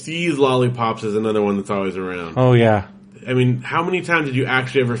ones. Ooh, C's Lollipops is another one that's always around. Oh yeah. I mean, how many times did you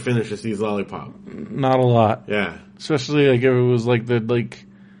actually ever finish a C's Lollipop? Not a lot. Yeah. Especially like if it was like the like...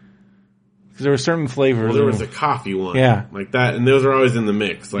 Because there were certain flavors. Well, there was a coffee one. Yeah. Like that, and those are always in the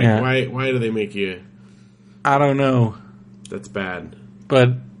mix. Like, Yeah. why do they make you... I don't know. That's bad.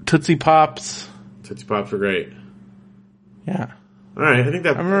 But Tootsie Pops... Tootsie Pops are great. Yeah. Alright, I think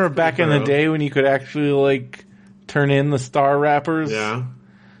that... I remember back in the day when you could actually like turn in the star wrappers. Yeah.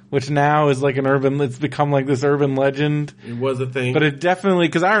 Which now is like it's become like this urban legend. It was a thing. But it definitely,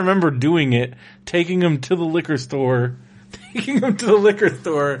 because I remember doing it, taking them to the liquor store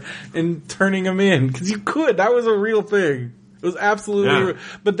and turning them in. Because you could. That was a real thing. It was absolutely Yeah. real.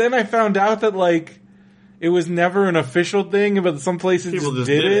 But then I found out that like, it was never an official thing, but some places People just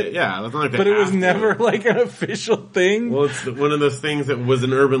did it. Yeah, it's not like they But it was have to. never like an official thing. Well, it's one of those things that was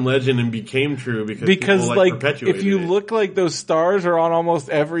an urban legend and became true because people, like perpetuated if you it. look like those stars are on almost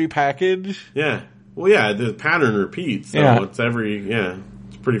every package. Yeah. Well, yeah, the pattern repeats. So Yeah. it's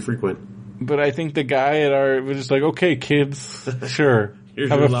it's pretty frequent. But I think the guy at our was just like, okay, kids, sure,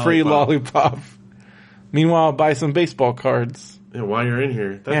 Here's have your a free lollipop. Meanwhile, buy some baseball cards. Yeah, while you're in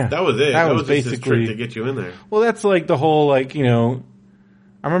here. Yeah. That was it. That That was was just his basically- trick to get you in there. Well, that's like the whole like I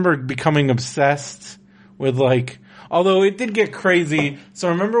remember becoming obsessed with like, Although it did get crazy. So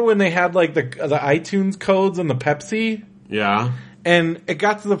remember when they had like the iTunes codes and the Pepsi? Yeah. And it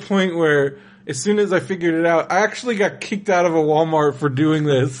got to the point where as soon as I figured it out, I actually got kicked out of a Walmart for doing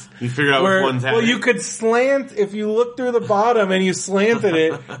this. You figured out which ones had well, it? you could slant, if you looked through the bottom and you slanted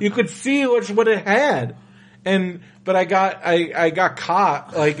it, you could see what it had. But I got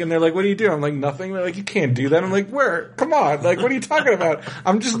caught, like, and they're like, what do you do? I'm like, nothing. They're like, you can't do that. I'm like, where? Come on. Like, what are you talking about?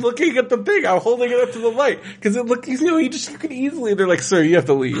 I'm just looking at the thing. I'm holding it up to the light. Cause it looked, you could easily, they're like, sir, you have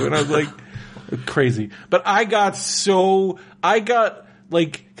to leave. And I was like, crazy. But I got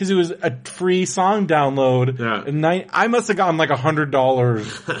like, cause it was a free song download. Yeah. And I must have gotten like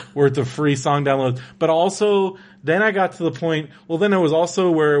 $100 worth of free song downloads. But also, then I got to the point, well then it was also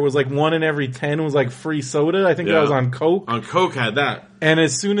where it was like 1 in every 10 was like free soda. I think that was on Coke. On Coke had that. And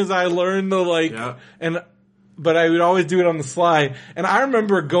as soon as I learned but I would always do it on the sly. And I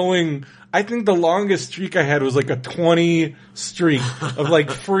remember I think the longest streak I had was like a 20 streak of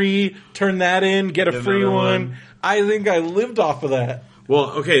like free, turn that in, get a free one. I think I lived off of that.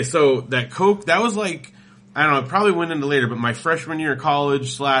 Well, okay, so that Coke, that was like, I don't know, it probably went into later, but my freshman year of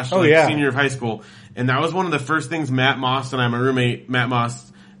college / senior year of high school, and that was one of the first things Matt Moss and my roommate, Matt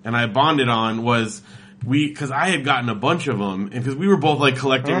Moss, and I bonded on was cause I had gotten a bunch of them, and cause we were both like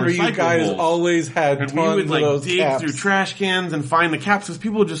collecting recyclables. You guys always had tons we would like of those dig caps. through trash cans and find the caps because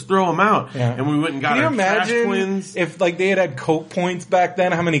people would just throw them out. Yeah. And we went and got our Trash Twins. If like they had Coke points back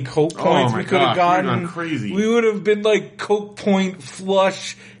then, how many Coke points we could have gotten? We would have gone crazy. We would have been like Coke point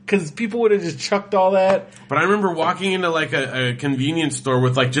flush because people would have just chucked all that. But I remember walking into like a convenience store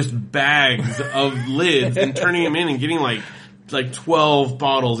with like just bags of lids and turning them in and getting like 12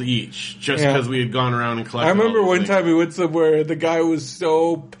 bottles each just because we had gone around and collected. I remember one time we went somewhere, the guy was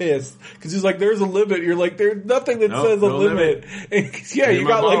so pissed because he's like, "There's a limit." You're like, "There's nothing that says a limit." And, you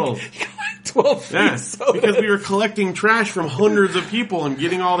got like 12 free sodas. Because we were collecting trash from hundreds of people and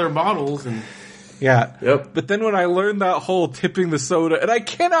getting all their bottles and. Yeah. Yep. But then when I learned that whole tipping the soda, and I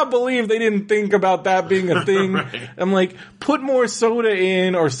cannot believe they didn't think about that being a thing. Right. I'm like, put more soda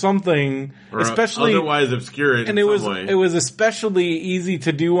in or something, or especially otherwise obscure it. And it was especially easy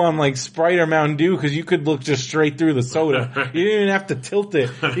to do on like Sprite or Mountain Dew because you could look just straight through the soda. Right. You didn't even have to tilt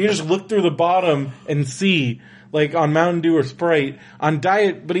it. You just look through the bottom and see. Like on Mountain Dew or Sprite,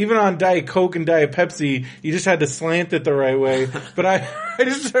 but even on Diet Coke and Diet Pepsi, you just had to slant it the right way. But I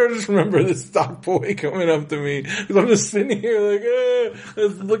just remember this stock boy coming up to me because I'm just sitting here like,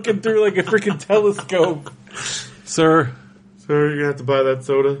 looking through like a freaking telescope. Sir, you're gonna have to buy that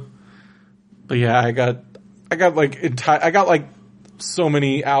soda. But yeah, I got like so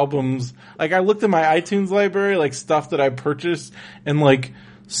many albums. Like I looked at my iTunes library, like stuff that I purchased, and like.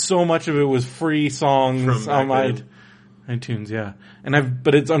 So much of it was free songs on my iTunes, yeah.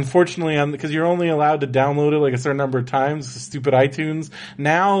 But it's unfortunately because you're only allowed to download it like a certain number of times, stupid iTunes.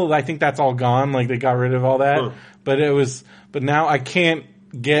 Now I think that's all gone, like they got rid of all that. Huh. But now I can't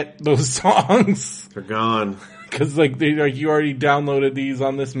get those songs. They're gone. Cause you already downloaded these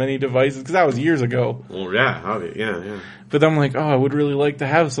on this many devices, cause that was years ago. Well, yeah. But I'm like, I would really like to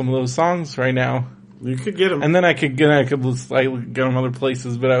have some of those songs right now. You could get them. And then I could get them other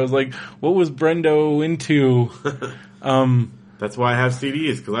places, but I was like, what was Brendo into? That's why I have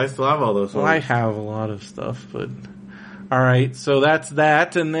CDs, because I still have all those songs. Well, I have a lot of stuff, but... Alright, so that's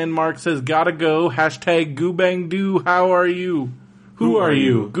that, and then Mark says, gotta go, hashtag Goobangdoo, how are you? Who are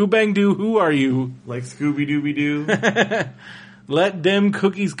you? Goobangdoo, who are you? Like Scooby-Dooby-Doo? Let dem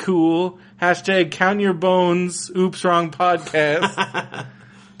cookies cool, hashtag count your bones, oops, wrong podcast.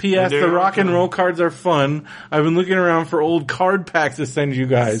 P.S. The rock and roll cards are fun. I've been looking around for old card packs to send you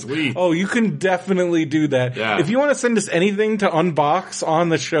guys. Sweet. Oh, you can definitely do that. Yeah. If you want to send us anything to unbox on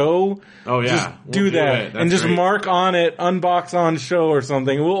the show, just do that. And just mark on it, unbox on show or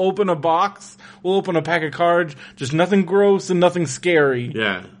something. We'll open a box. We'll open a pack of cards. Just nothing gross and nothing scary.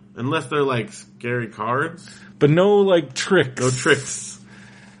 Yeah. Unless they're like scary cards. But no like tricks. No tricks.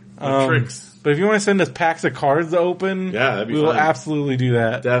 No tricks. But if you want to send us packs of cards to open, that'd be we will absolutely do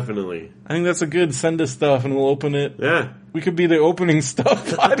that. Definitely. I think that's a good send us stuff and we'll open it. Yeah. We could be the opening stuff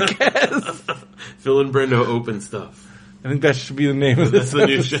podcast. Phil and Brendo open stuff. I think that should be the name of this episode.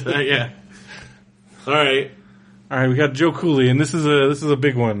 New show. Yeah. All right, we got Joe Cooley, and this is a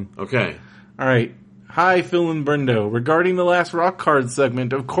big one. Okay. All right. Hi, Phil and Brendo. Regarding the last rock card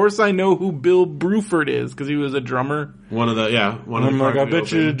segment, of course I know who Bill Bruford is, because he was a drummer. One of the I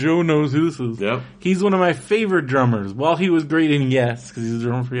bet you Joe knows who this is. Yep. He's one of my favorite drummers. While he was great in Yes, because he was a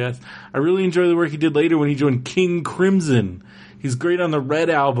drummer for Yes, I really enjoy the work he did later when he joined King Crimson. He's great on the Red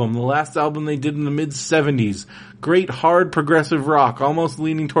album, the last album they did in the mid-70s. Great hard progressive rock, almost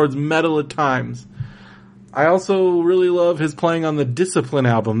leaning towards metal at times. I also really love his playing on the Discipline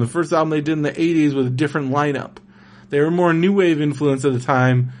album, the first album they did in the 80s with a different lineup. They were more new wave influence at the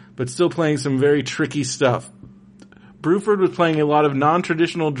time, but still playing some very tricky stuff. Bruford was playing a lot of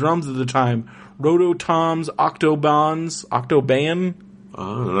non-traditional drums at the time. Rototoms, Octoban, I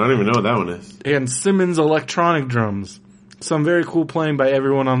don't even know what that one is. And Simmons electronic drums. Some very cool playing by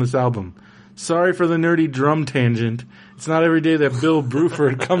everyone on this album. Sorry for the nerdy drum tangent. It's not every day that Bill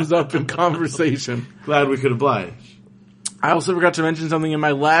Bruford comes up in conversation. Glad we could oblige. I also forgot to mention something in my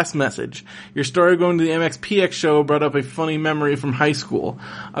last message. Your story going to the MXPX show brought up a funny memory from high school.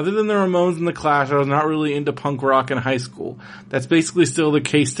 Other than the Ramones and the Clash, I was not really into punk rock in high school. That's basically still the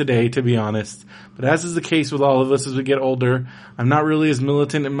case today, to be honest. But as is the case with all of us as we get older, I'm not really as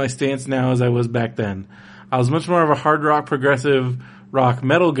militant in my stance now as I was back then. I was much more of a hard rock, progressive rock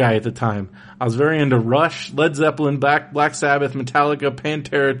metal guy at the time. I was very into Rush, Led Zeppelin, Black Sabbath, Metallica,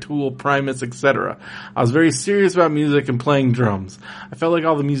 Pantera, Tool, Primus, etc. I was very serious about music and playing drums. I felt like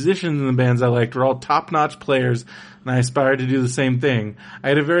all the musicians in the bands I liked were all top-notch players, and I aspired to do the same thing. I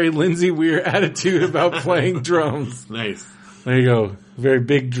had a very Lindsay Weir attitude about playing drums. Nice. There you go. Very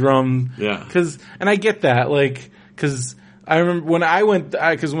big drum. Yeah. And I get that, cause I remember when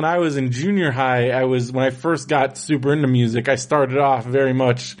I was in junior high, when I first got super into music, I started off very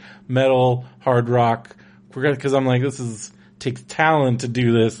much metal, hard rock, because I'm like, takes talent to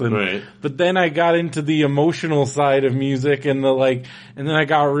do this. Right. But then I got into the emotional side of music and then I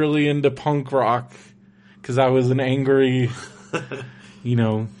got really into punk rock, cause I was an angry,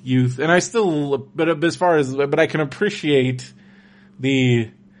 youth. And I still, but I can appreciate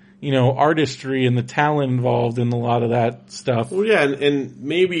the, artistry and the talent involved in a lot of that stuff. Well, yeah, and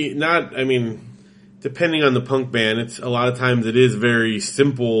maybe not, depending on the punk band, it's a lot of times it is very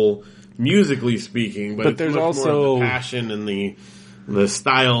simple musically speaking, but it's there's much also more the passion and the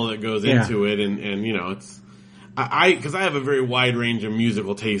style that goes into it, and it's, because I have a very wide range of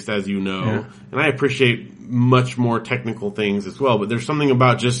musical taste, as you know, and I appreciate much more technical things as well, but there's something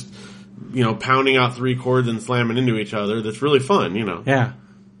about just, pounding out 3 chords and slamming into each other that's really fun, Yeah.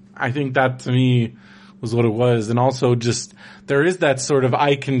 I think that to me was what it was. And also just, there is that sort of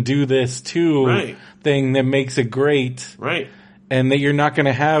I can do this too thing that makes it great. Right. And that you're not going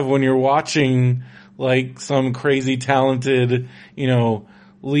to have when you're watching some crazy talented,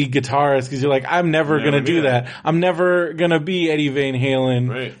 lead guitarist, because you're like, I'm never going to do that. I'm never going to be Eddie Van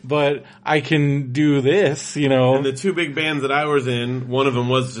Halen, but I can do this, And the 2 big bands that I was in, one of them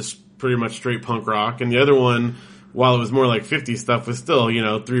was just pretty much straight punk rock, and the other one, while it was more like 50 stuff, was still,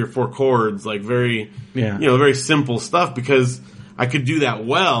 3 or 4 chords, very simple stuff, because I could do that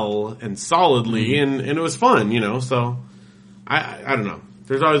well and solidly, and it was fun, so I don't know.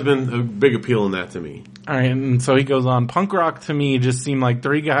 There's always been a big appeal in that to me. Alright, and so he goes on, punk rock to me just seemed like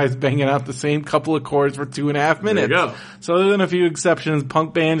 3 guys banging out the same couple of chords for 2.5 minutes. There you go. So other than a few exceptions,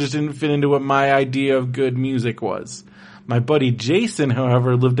 punk band just didn't fit into what my idea of good music was. My buddy Jason,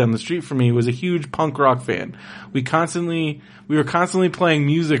 however, lived down the street from me, was a huge punk rock fan. We were constantly playing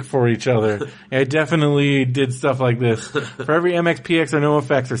music for each other. I definitely did stuff like this. For every MXPX or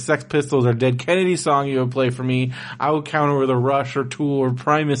NoFX or Sex Pistols or Dead Kennedy song you would play for me, I would counter with a Rush or Tool or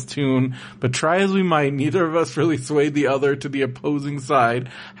Primus tune. But try as we might, neither of us really swayed the other to the opposing side.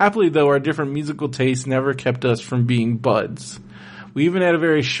 Happily, though, our different musical tastes never kept us from being buds. We even had a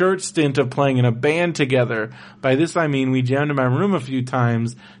very short stint of playing in a band together. By this I mean we jammed in my room a few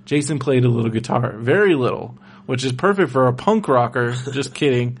times. Jason played a little guitar. Very little. Which is perfect for a punk rocker. Just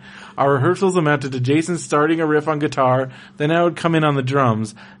kidding. Our rehearsals amounted to Jason starting a riff on guitar, then I would come in on the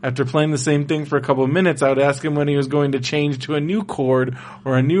drums. After playing the same thing for a couple of minutes, I would ask him when he was going to change to a new chord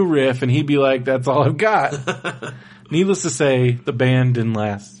or a new riff, and he'd be like, that's all I've got. Needless to say, the band didn't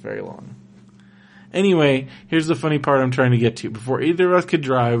last very long. Anyway, here's the funny part I'm trying to get to. Before either of us could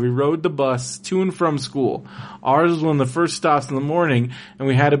drive, we rode the bus to and from school. Ours was one of the first stops in the morning, and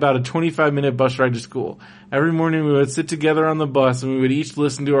we had about a 25-minute bus ride to school. Every morning we would sit together on the bus, and we would each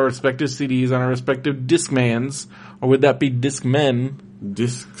listen to our respective CDs on our respective Discmans. Or would that be Discmen?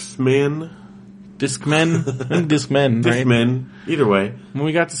 Discman? Discmen? Discmen, right? Discmen. Either way. When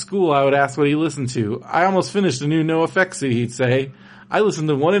we got to school, I would ask what he listened to. I almost finished a new NoFX, he'd say. I listened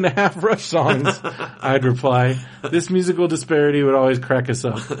to 1.5 Rush songs, I'd reply. This musical disparity would always crack us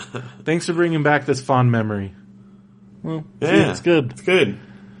up. Thanks for bringing back this fond memory. Well, yeah, it's good. It's good.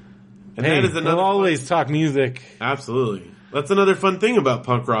 And hey, that is another we'll always talk music. Absolutely. That's another fun thing about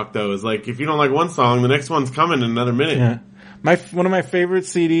punk rock, though, is if you don't like one song, the next one's coming in another minute. Yeah. One of my favorite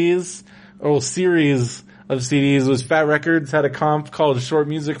CDs, or series of CDs was Fat Records had a comp called Short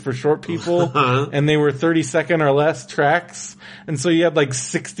Music for Short People, and they were 30-second or less tracks, and so you had like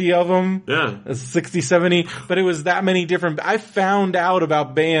 60 of them. Yeah. 60, 70, but it was that many different. I found out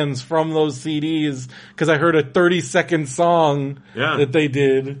about bands from those CDs because I heard a 30-second song that they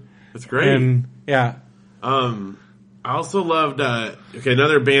did. That's great. And, yeah. I also loved,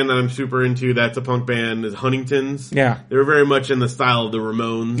 another band that I'm super into that's a punk band is Huntingtons. Yeah. They were very much in the style of the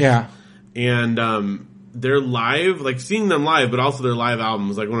Ramones. Yeah. And, they're live, like seeing them live, but also their live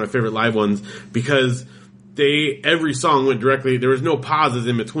albums, like one of my favorite live ones, because every song went directly, there was no pauses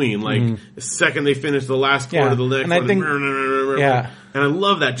in between. Like, the second they finished the last chord of the next and I think, and I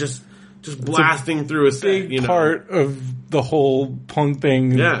love that, just blasting through a set, big part of the whole punk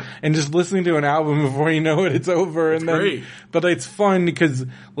thing. Yeah. And just listening to an album before you know it, it's over. And then, great. But it's fun because,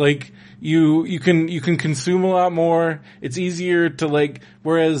 like, you can consume a lot more. It's easier to, like,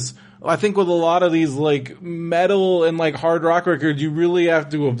 whereas I think with a lot of these, like, metal and, like, hard rock records, you really have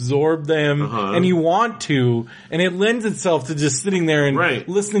to absorb them, and you want to, and it lends itself to just sitting there and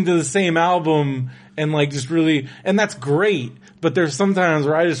listening to the same album, and, like, just really, and that's great, but there's sometimes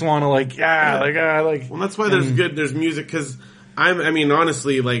where I just want to, like, well, that's why there's music, because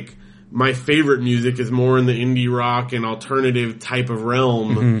honestly, like, my favorite music is more in the indie rock and alternative type of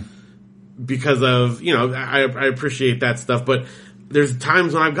realm, because of, I appreciate that stuff, but there's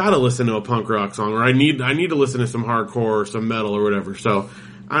times when I've got to listen to a punk rock song, or I need to listen to some hardcore or some metal or whatever. So,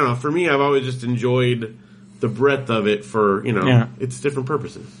 I don't know. For me, I've always just enjoyed the breadth of it for, its different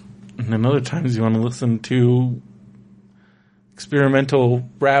purposes. And then other times you want to listen to experimental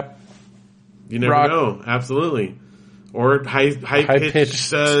rap. You never know. Absolutely. Or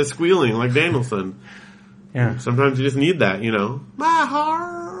high-pitched squealing like Danielson. Yeah. Sometimes you just need that, My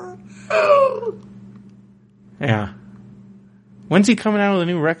heart. Oh. Yeah. When's he coming out with a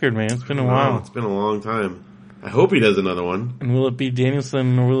new record, man? It's been a while. It's been a long time. I hope he does another one. And will it be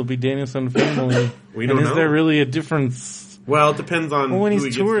Danielson or will it be Danielson Family? We don't know. Is there really a difference? Well, it depends on when who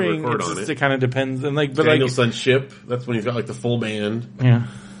he's he touring. Gets to record on it. It kind of depends. And but Danielson's Ship. That's when he's got like the full band. Yeah.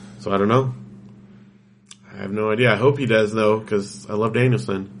 So I don't know. I have no idea. I hope he does though, because I love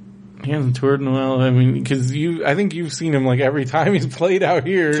Danielson. He hasn't toured in a while. I mean, because I think you've seen him like every time he's played out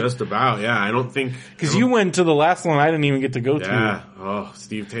here. Just about, yeah. I don't think... Because you went to the last one I didn't even get to go to. Yeah. Oh,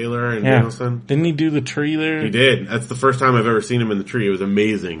 Steve Taylor and Danielson. Didn't he do the tree there? He did. That's the first time I've ever seen him in the tree. It was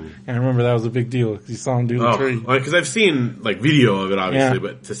amazing. I remember that was a big deal, because you saw him do the tree. Because I've seen like video of it, obviously,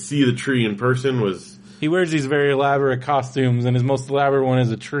 but to see the tree in person was... He wears these very elaborate costumes, and his most elaborate one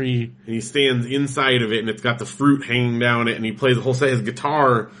is a tree. And he stands inside of it, and it's got the fruit hanging down it, and he plays the whole set. His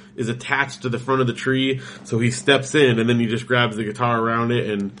guitar is attached to the front of the tree, so he steps in, and then he just grabs the guitar around it,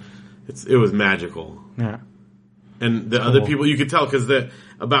 and it was magical. Yeah. And the other people, you could tell, because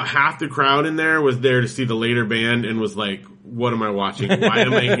about half the crowd in there was there to see the later band, and was like, what am I watching? Why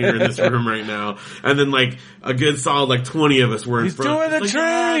am I here in this room right now? And then like a good solid like 20 of us were in front. He's doing the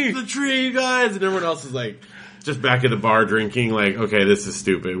tree! Yeah, the tree, guys! And everyone else is like just back at the bar drinking like, okay, this is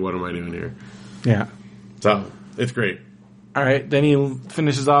stupid. What am I doing here? Yeah. So, it's great. Alright, then he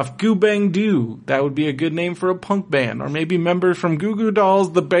finishes off Goo Bang Doo. That would be a good name for a punk band. Or maybe members from Goo Goo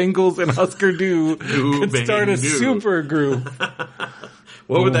Dolls, the Bangles, and Husker Du could start a super group.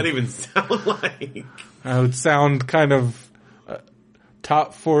 What would that even sound like? It would sound kind of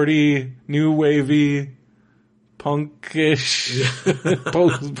top 40, new wavy, punkish.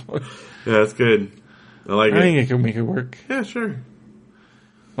 Yeah, that's good. I think it can make it work. Yeah, sure.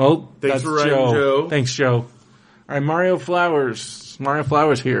 Well, thanks for writing, Joe. Thanks, Joe. All right, Mario Flowers. Mario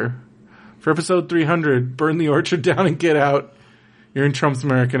Flowers here. For episode 300, burn the orchard down and get out. You're in Trump's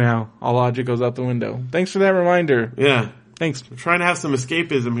America now. All logic goes out the window. Thanks for that reminder. Yeah. Thanks. I'm trying to have some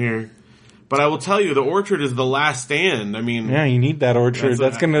escapism here. But I will tell you, the orchard is the last stand. I mean... Yeah, you need that orchard. That's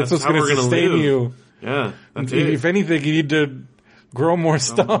what's going to sustain you. Yeah, that's it. If anything, you need to grow more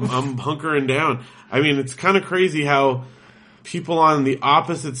stuff. I'm hunkering down. I mean, it's kind of crazy how people on the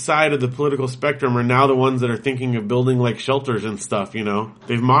opposite side of the political spectrum are now the ones that are thinking of building like shelters and stuff,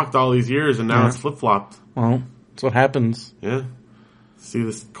 They've mocked all these years and now it's flip-flopped. Well, that's what happens. Yeah. See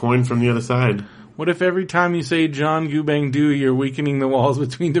this coin from the other side. What if every time you say John Goo Bang Doo, you're weakening the walls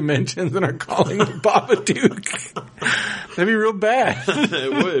between dimensions and are calling him Babadook? That'd be real bad.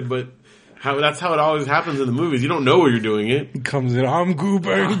 It would, but that's how it always happens in the movies. You don't know where you're doing it. He comes in, I'm Goo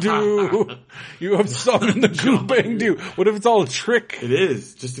Bang Doo. You have summoned the Goo Bang Doo. What if it's all a trick? It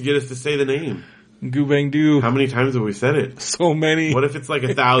is, just to get us to say the name. Goo Bang Doo. How many times have we said it? So many. What if it's like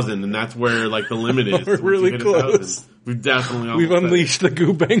 1,000 and that's where like the limit is? We're really close. We've definitely We've unleashed the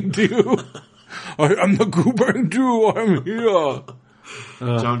Goo Bang Doo. I am the Goo Bang Doo. I'm here.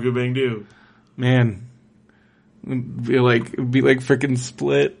 John Goo Bang Doo. Man. It'd be like freaking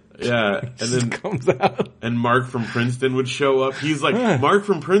Split. Yeah, and then comes out. And Mark from Princeton would show up. He's like, Mark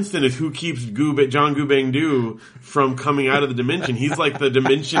from Princeton is who keeps John Goobang-Doo from coming out of the dimension. He's like the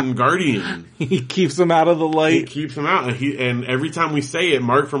dimension guardian. He keeps him out of the light. He keeps him out. And every time we say it,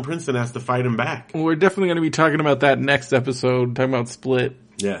 Mark from Princeton has to fight him back. Well, we're definitely going to be talking about that next episode, talking about Split.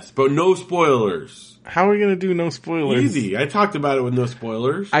 Yes, but no spoilers. How are we going to do no spoilers? Easy. I talked about it with no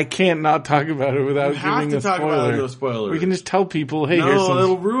spoilers. I can't not talk about it without giving a spoiler. Talk about it with no spoilers. We can just tell people, hey, here's some... No,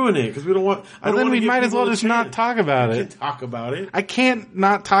 it'll ruin it, because we don't want... Well, then we might as well just not talk about it. You can talk about it. I can't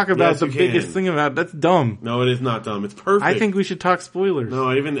not talk about the biggest thing about it. That's dumb. No, it is not dumb. It's perfect. I think we should talk spoilers. No,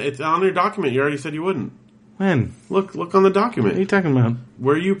 it's on your document. You already said you wouldn't. When? Look on the document. What are you talking about?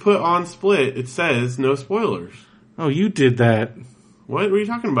 Where you put on Split, it says no spoilers. Oh, you did that. What are you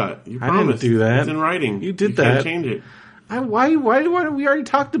talking about? You promised. I didn't do that. It's in writing. You did you that. Can't change it. Why? We already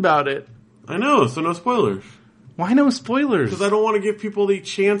talked about it. I know, so no spoilers. Why no spoilers? Because I don't want to give people the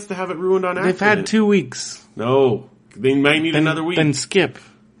chance to have it ruined on accident. They've had 2 weeks. No. They might need another week. Then skip.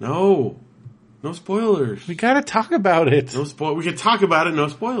 No spoilers. We gotta talk about it. We can talk about it, no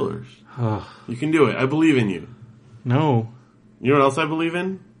spoilers. You can do it. I believe in you. No. You know what else I believe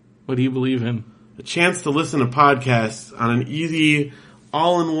in? What do you believe in? A chance to listen to podcasts on an easy,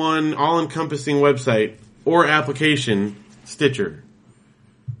 all-in-one, all-encompassing website or application, Stitcher.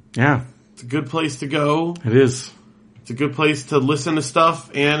 Yeah. It's a good place to go. It is. It's a good place to listen to stuff,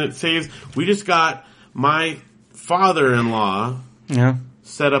 and it saves... We just got my father-in-law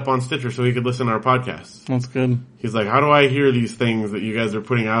set up on Stitcher so he could listen to our podcasts. That's good. He's like, how do I hear these things that you guys are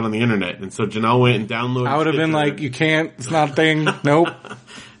putting out on the internet? And so Janelle went and downloaded I would have been like, you can't, it's not a thing. Nope.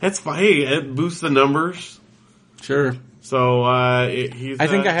 That's fine. Hey, it boosts the numbers. Sure. So, I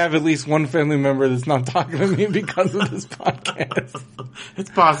think I have at least one family member that's not talking to me because of this podcast. It's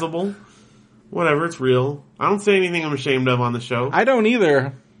possible. Whatever, it's real. I don't say anything I'm ashamed of on the show. I don't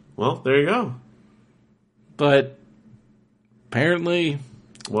either. Well, there you go. But, apparently...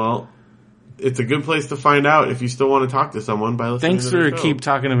 Well, it's a good place to find out if you still want to talk to someone by listening Thanks to the show. for keep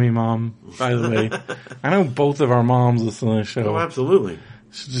talking to me, Mom, by the way. I know both of our moms listen to the show. Oh, absolutely.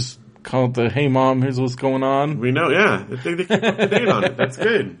 Should just call it the, hey, Mom, here's what's going on. We know, yeah. They keep up to date on it. That's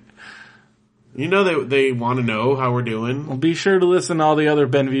good. You know they want to know how we're doing. Well, be sure to listen to all the other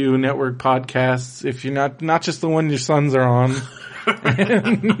Benview Network podcasts if you're not just the one your sons are on.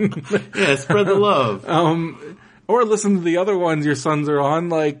 Yeah, spread the love. Or listen to the other ones your sons are on,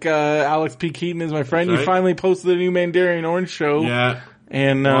 like Alex P. Keaton is my friend. Right. You finally posted a new Mandarin Orange show. Yeah.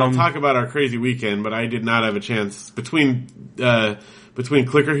 And I'll talk about our crazy weekend, but I did not have a chance. Between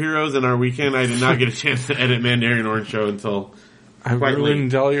Clicker Heroes and our weekend, I did not get a chance to edit Mandarin Orange show until I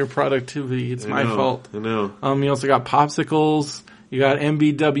ruined all your productivity. It's my fault. I know. You also got Popsicles. You got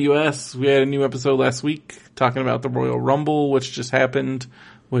MBWS. We had a new episode last week talking about the Royal Rumble, which just happened,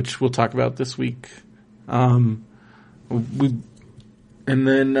 which we'll talk about this week. And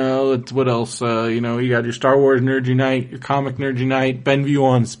then, what else? You got your Star Wars Nerd Unite, your Comic Nerd Unite, Benview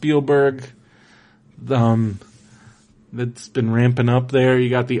on Spielberg. That's been ramping up there. You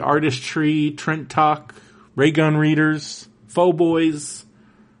got the Artistry, Trent Talk, Ray Gun Readers, Faux Boys.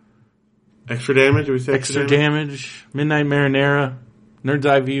 Extra Damage? Did we say Extra Damage, Midnight Marinara, Nerd's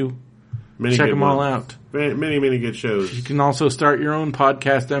Eye View. Check them all out. Many, many good shows. You can also start your own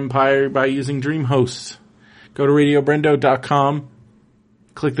podcast empire by using DreamHost. Go to radiobrendo.com.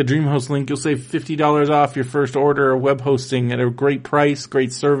 Click the DreamHost link. You'll save $50 off your first order of web hosting at a great price,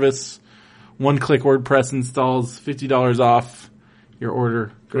 great service. One-click WordPress installs, $50 off your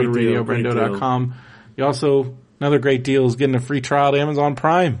order. Go to radiobrendo.com. You also, another great deal is getting a free trial to Amazon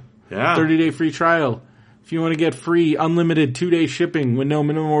Prime. Yeah. 30-day free trial. If you want to get free, unlimited 2-day shipping with no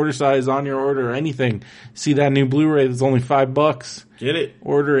minimum order size on your order or anything, see that new Blu-ray that's only $5. Get it.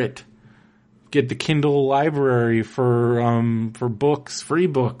 Order it. Get the Kindle library for books, free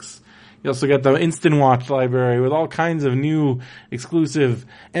books. You also got the Instant Watch library with all kinds of new exclusive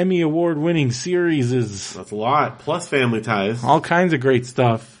Emmy Award winning series. That's a lot. Plus Family Ties. All kinds of great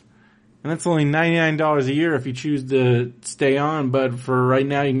stuff. And that's only $99 a year if you choose to stay on. But for right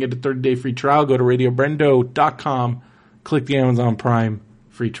now, you can get a 30-day free trial. Go to radiobrendo.com. Click the Amazon Prime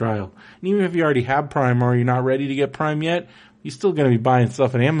free trial. And even if you already have Prime or you're not ready to get Prime yet, you're still going to be buying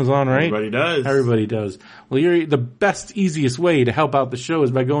stuff on Amazon, right? Everybody does. Everybody does. Well, the best, easiest way to help out the show is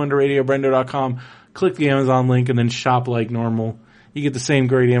by going to radiobrendo.com, click the Amazon link, and then shop like normal. You get the same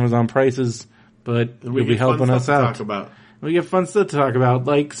great Amazon prices, but you'll be helping us out. We get fun stuff to talk about.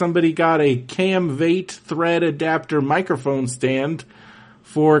 Like somebody got a Cam Vate thread adapter microphone stand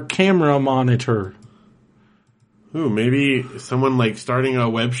for camera monitor. Ooh, maybe someone like starting a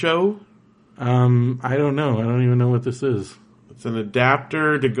web show? I don't know. I don't even know what this is. It's an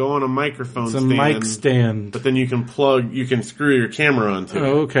adapter to go on a microphone stand. It's a mic stand. But then you can screw your camera onto it.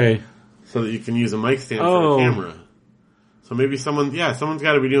 Oh, okay. So that you can use a mic stand for a camera. So maybe someone's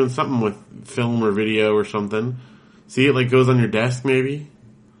got to be doing something with film or video or something. See, it goes on your desk maybe.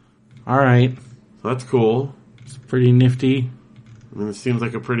 All right. So that's cool. It's pretty nifty. I mean, it seems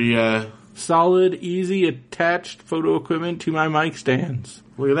like a pretty solid, easy attached photo equipment to my mic stands.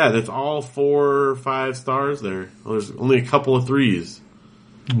 Look at that. That's all 4 or 5 stars there. Well, there's only a couple of 3s.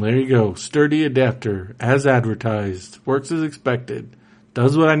 There you go. Sturdy adapter, as advertised. Works as expected.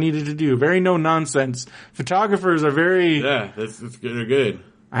 Does what I needed to do. Very no nonsense. Photographers are very... Yeah, that's good. They're good.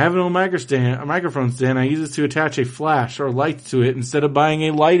 I have an old microphone stand. I use it to attach a flash or light to it instead of buying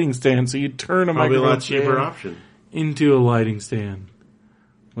a lighting stand. So you turn a Probably microphone a lot cheaper stand option into a lighting stand.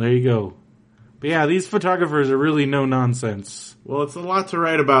 There you go. But yeah, these photographers are really no nonsense. Well, it's a lot to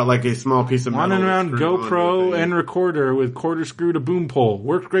write about, like a small piece of metal. On and around GoPro and recorder with quarter screw to boom pole.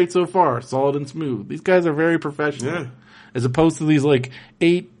 Works great so far. Solid and smooth. These guys are very professional. Yeah. As opposed to these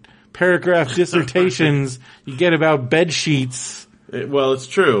 8-paragraph dissertations you get about bed sheets. Well, it's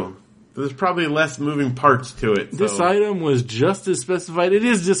true. There's probably less moving parts to it. So. This item was just as specified. It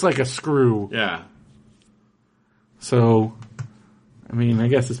is just like a screw. Yeah. So, I mean, I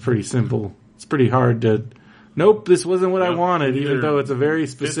guess it's pretty simple. It's pretty hard to... Nope, this wasn't what I wanted, even though it's a very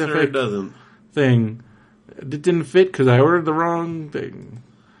specific thing. It didn't fit because I ordered the wrong thing.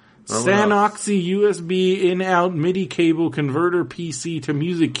 Sanoxy USB in-out MIDI cable converter PC to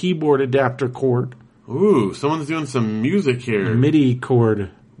music keyboard adapter cord. Ooh, someone's doing some music here. MIDI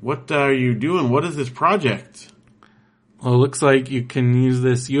cord. What are you doing? What is this project? Well, it looks like you can use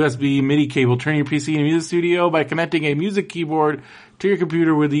this USB MIDI cable, turn your PC into Music Studio by connecting a music keyboard to your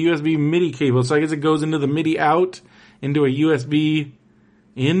computer with the USB MIDI cable. So I guess it goes into the MIDI out, into a USB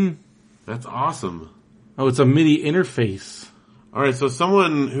in. That's awesome. Oh, it's a MIDI interface. All right, so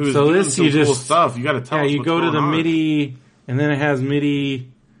someone who's doing some cool stuff, you got to tell us what's going on. Yeah, you go to the MIDI, and then it has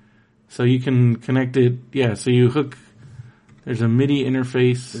MIDI, so you can connect it. Yeah, so you hook. There's a MIDI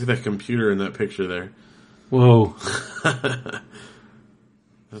interface. Look at that computer in that picture there. Whoa.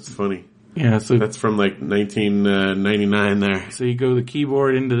 That's funny. Yeah, so that's from 1999 there. So you go the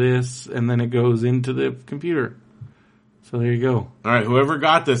keyboard into this, and then it goes into the computer. So there you go. All right, whoever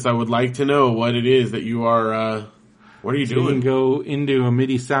got this, I would like to know what it is that you are. What are you doing? You can go into a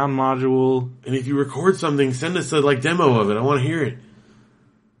MIDI sound module, and if you record something, send us a demo of it. I want to hear it.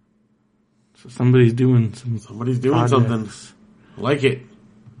 So somebody's doing something. I like it.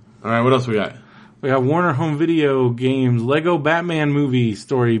 All right, what else we got? We got Warner Home Video Games Lego Batman Movie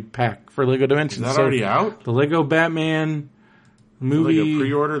Story Pack for Lego Dimensions. Is that already out? The Lego Batman movie. Like a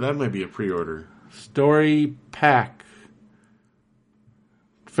pre-order? That might be a pre-order. Story Pack.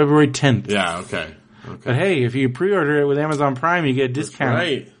 February 10th. Yeah, okay. But hey, if you pre-order it with Amazon Prime, you get a discount. That's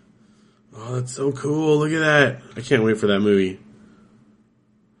right. Oh, that's so cool. Look at that. I can't wait for that movie.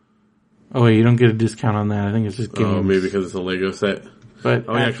 Oh, wait, you don't get a discount on that. I think it's just games. Oh, maybe because it's a Lego set. But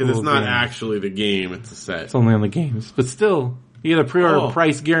oh, yeah, because it's not actually the game, it's a set. It's only on the games. But still, you get a pre-order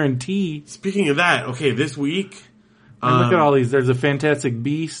price guarantee. Speaking of that, okay, this week... And look at all these. There's a Fantastic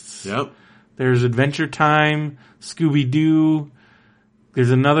Beasts. Yep. There's Adventure Time, Scooby-Doo. There's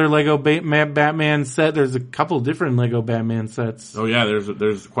another Lego Batman set. There's a couple different Lego Batman sets. Oh, yeah,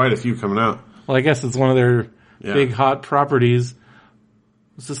 there's quite a few coming out. Well, I guess it's one of their big hot properties.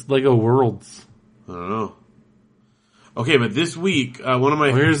 It's just Lego Worlds. I don't know. Okay, but this week, one of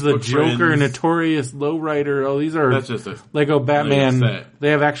my here's the Joker Notorious Lowrider. Oh, these are that's just a Lego Batman. Lego set.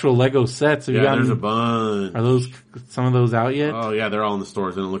 They have actual Lego sets. There's a bunch. Are some of those out yet? Oh yeah, they're all in the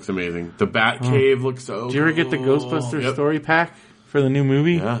stores and it looks amazing. The Batcave looks so. Did you ever get the Ghostbusters story pack for the new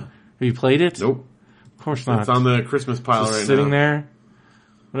movie? Yeah. Have you played it? Nope. Of course not. It's on the Christmas pile right now. Sitting there.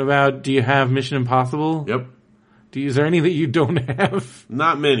 What about? Do you have Mission Impossible? Yep. Is there any that you don't have?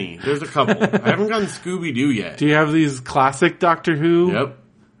 Not many. There's a couple. I haven't gotten Scooby-Doo yet. Do you have these classic Doctor Who? Yep.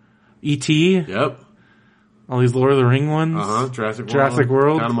 E.T.? Yep. All these Lord of the Ring ones? Uh-huh. Jurassic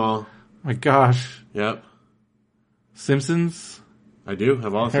World? Got them all. My gosh. Yep. Simpsons? I do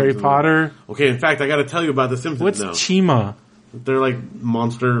have all the Harry Simpsons. Okay, Okay, in fact, I gotta tell you about the Simpsons What's now. Chima? They're like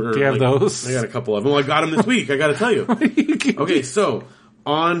monster... Do you have those? I got a couple of them. Well, I got them this week. I gotta tell you. Okay, so...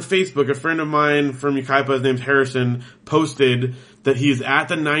 On Facebook, a friend of mine from Yucaipa, his name's Harrison, posted that he's at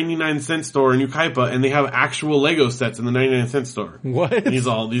the 99-cent store in Yucaipa and they have actual Lego sets in the 99-cent store. What? And he's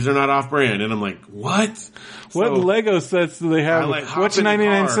all, these are not off-brand. And I'm like, what? What Lego sets do they have? What's the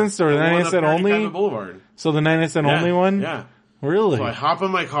 99-cent store? The 99-cent only? Boulevard. So the 99-cent only one? Yeah. Really? So I hop in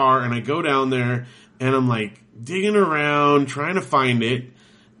my car and I go down there and I'm like digging around, trying to find it.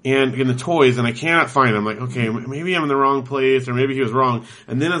 and in the toys, and I cannot find them. I'm like, okay, maybe I'm in the wrong place, or maybe he was wrong.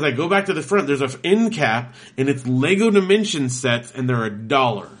 And then as I go back to the front, there's an end cap, and it's Lego Dimension sets, and they're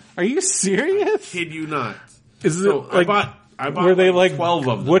 $1. Are you serious? I kid you not. Is So it like, I bought were they like like 12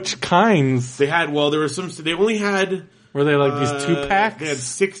 of them. Which kinds? They had, well, there were some, they only had, Were they like these 2-packs? They had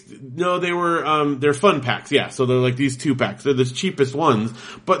 6, no, they were, they're fun packs, yeah. So they're like these 2-packs. They're the cheapest ones.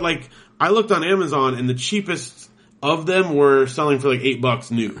 But like, I looked on Amazon, and the cheapest of them were selling for like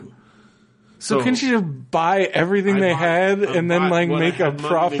 $8 new. So couldn't you just buy everything they had and then like make a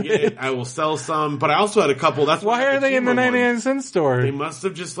profit? I will sell some, but I also had a couple. That's why are they in the 99-cent store? They must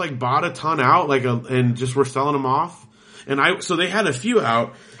have just like bought a ton out, and just were selling them off. And so they had a few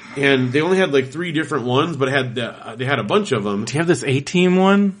out, and they only had like 3 different ones, but they had a bunch of them. Do you have this A-Team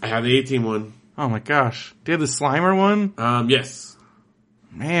one? I have the A-Team one. Oh my gosh! Do you have the Slimer one? Yes.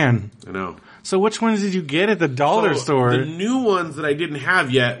 Man, I know. So which ones did you get at the dollar store? The new ones that I didn't have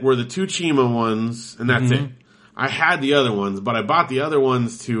yet were the 2 Chima ones, and that's it. I had the other ones, but I bought the other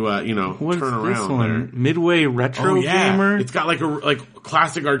ones to, What's turn around this one? there. Midway Retro Gamer? It's got like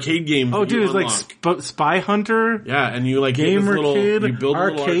classic arcade games. Oh, dude, it's like Spy Hunter? Yeah, and you like Gamer Kid, you build a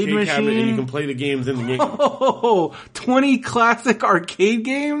little arcade cabinet, and you can play the games in the game. Oh, 20 classic arcade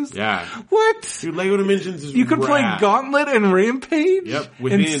games? Yeah. What? Dude, Lego Dimensions is You can play Gauntlet and Rampage? Yep,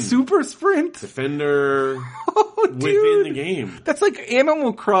 and Super Sprint? Defender. Oh, dude. Within the game. That's like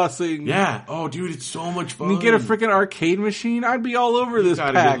Animal Crossing. Yeah. Oh, dude, it's so much fun. You get a freaking arcade machine? I'd be all over this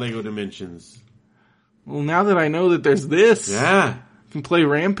pack. Gotta get Lego Dimensions. Well, now that I know that there's this. Yeah. You can play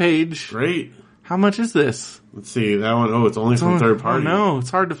Rampage. Great. How much is this? Let's see. That one, it's only from third party. Oh, no.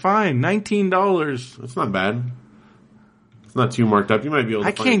 It's hard to find. $19. That's not bad. It's not too marked up. You might be able to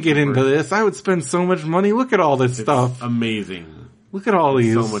I can't get into this. I would spend so much money. Look at all this stuff. Amazing. Look at all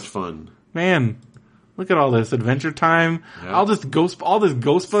these. So much fun. Man. Look at all this. Adventure Time. Yep. All this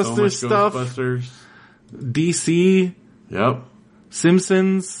Ghostbusters stuff. Ghostbusters. DC. Yep.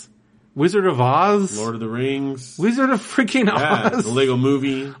 Simpsons. Wizard of Oz. Lord of the Rings. Wizard of freaking Oz. The Lego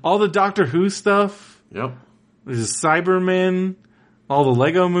Movie. All the Doctor Who stuff. Yep. There's Cybermen. All the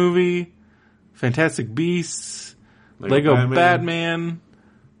Lego Movie. Fantastic Beasts. Lego Batman.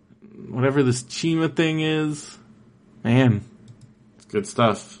 Whatever this Chima thing is. Man. It's good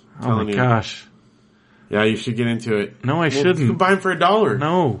stuff. Oh my gosh. Yeah, you should get into it. No, I shouldn't. You can buy them for $1.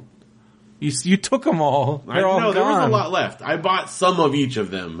 No. You took them all. They're all gone. There was a lot left. I bought some of each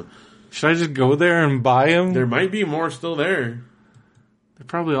of them. Should I just go there and buy them? There might be more still there. They're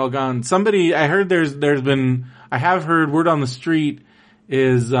probably all gone. I heard I have heard word on the street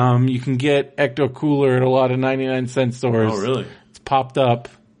is, you can get Ecto Cooler at a lot of 99-cent stores. Oh, really? It's popped up.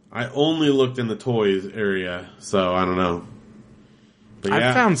 I only looked in the toys area, so I don't know. But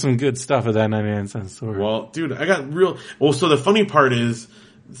I found some good stuff at that 99-cent store. Well, dude, I got so the funny part is,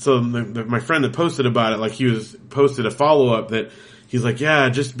 my friend that posted about it, like posted a follow-up that he's like, yeah,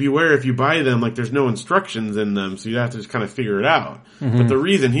 just beware if you buy them, like there's no instructions in them, so you have to just kind of figure it out. Mm-hmm. But the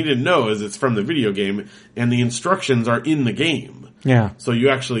reason he didn't know is it's from the video game, and the instructions are in the game. Yeah. So you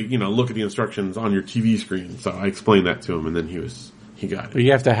actually, look at the instructions on your TV screen. So I explained that to him, and then he got it. But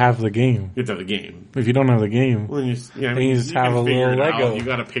you have to have the game. You have to have the game. If you don't have the game, well, then you just have a little Lego. You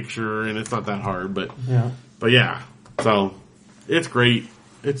got a picture, and it's not that hard, but yeah. So it's great.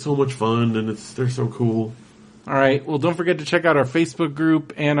 It's so much fun, and they're so cool. All right. Well, don't forget to check out our Facebook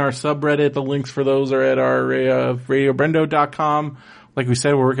group and our subreddit. The links for those are at our radiobrendo.com. Like we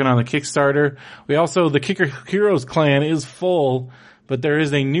said, we're working on the Kickstarter. The Kicker Heroes clan is full, but there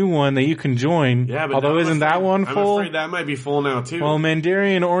is a new one that you can join. Yeah, but although isn't that one full? I'm afraid that might be full now too. Well,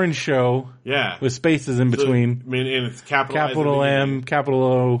 Mandarian Orange Show. Yeah. With spaces in between. And it's capital M, capital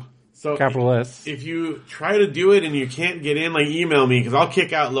O, capital S. If you try to do it and you can't get in, like email me because I'll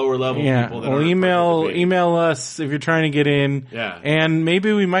kick out lower level people. Well, email us if you're trying to get in. Yeah. And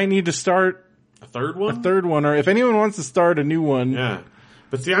maybe we might need to start a third one, or if anyone wants to start a new one. Yeah.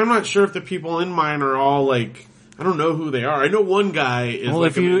 But see, I'm not sure if the people in mine are all like, I don't know who they are. I know one guy is. Well,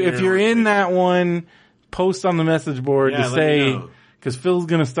 if you're in that one, post on the message board to say, because Phil's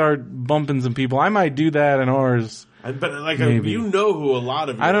gonna start bumping some people. I might do that in ours. But you know who a lot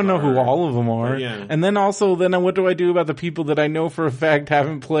of. I don't know who all of them are. Yeah. And then what do I do about the people that I know for a fact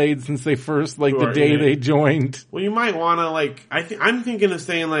haven't played since they first the day they joined? Well, you might want to I'm thinking of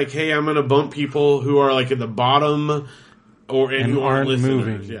saying hey, I'm gonna bump people who are at the bottom. And who aren't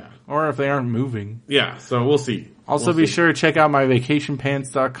moving. Yeah. Or if they aren't moving. Yeah, so we'll see. Also be sure to check out my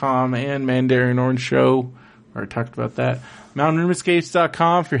vacationpants.com and Mandarian Orange Show. I already talked about that.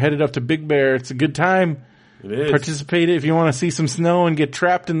 MountainRoomescapes.com if you're headed up to Big Bear. It's a good time. It is. Participate if you want to see some snow and get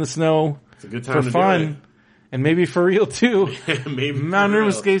trapped in the snow. It's a good time for fun. And maybe for real too. Maybe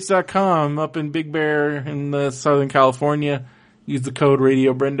MountainRiverScapes.com up in Big Bear in Southern California. Use the code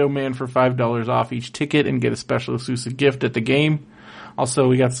Radio Brendoman for $5 off each ticket and get a special exclusive gift at the game. Also,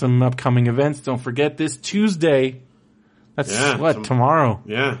 we got some upcoming events. Don't forget this Tuesday. That's tomorrow.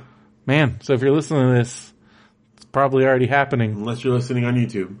 Yeah. Man, so if you're listening to this, it's probably already happening. Unless you're listening on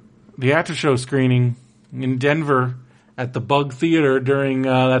YouTube. The after show screening in Denver at the Bug Theater during,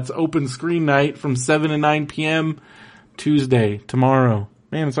 that's open screen night from 7 to 9 p.m. Tuesday, tomorrow.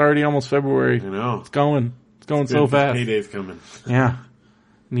 Man, it's already almost February. I know. It's going so fast. Payday's coming. Yeah.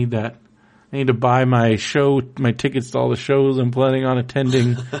 Need that. I need to buy my tickets to all the shows I'm planning on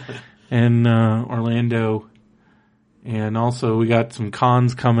attending in Orlando. And also we got some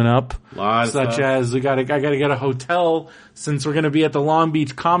cons coming up. Such as I gotta get a hotel since we're gonna be at the Long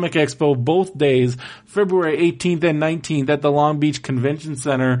Beach Comic Expo both days, February 18th and 19th at the Long Beach Convention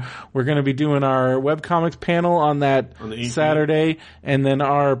Center. We're gonna be doing our webcomics panel on that Saturday, and then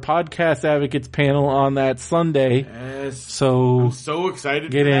our podcast advocates panel on that Sunday. Yes. So I'm so excited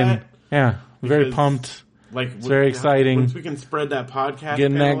get for in. that. Yeah. Very pumped. It's very exciting. Once we can spread that podcast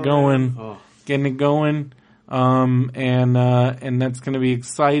Getting that going. Getting it going. And that's going to be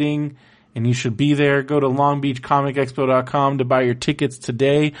exciting, and you should be there. Go to longbeachcomicexpo.com to buy your tickets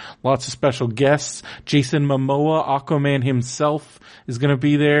today. Lots of special guests. Jason Momoa, Aquaman himself, is going to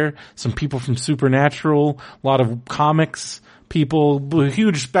be there. Some people from Supernatural, a lot of comics people, a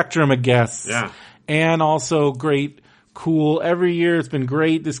huge spectrum of guests. Yeah. And also cool. Every year it's been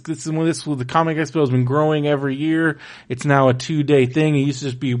great. The Comic Expo has been growing every year. It's now a 2-day thing. It used to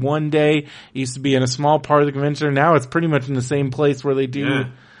just be 1 day. It used to be in a small part of the convention. Now it's pretty much in the same place where they do. Yeah.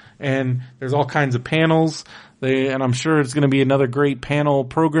 And there's all kinds of panels. And I'm sure it's going to be another great panel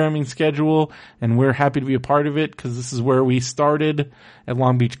programming schedule. And we're happy to be a part of it because this is where we started at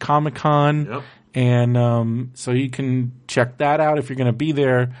Long Beach Comic Con. Yep. And, so you can check that out if you're going to be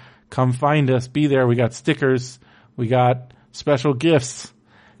there. Come find us. Be there. We got stickers. We got special gifts,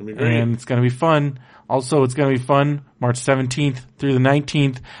 and it's going to be fun. Also, it's going to be fun March 17th through the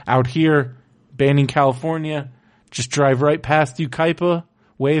 19th out here, Banning, California. Just drive right past Yucaipa,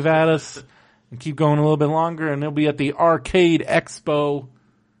 wave at us, and keep going a little bit longer, and they'll be at the Arcade Expo.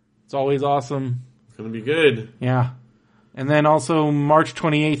 It's always awesome. It's going to be good. Yeah. And then also March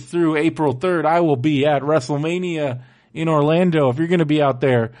 28th through April 3rd, I will be at WrestleMania in Orlando. If you're going to be out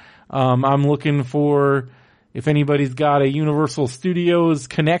there, I'm looking for... if anybody's got a Universal Studios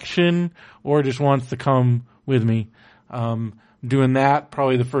connection or just wants to come with me. Doing that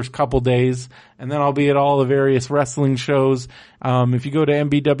probably the first couple days, and then I'll be at all the various wrestling shows. If you go to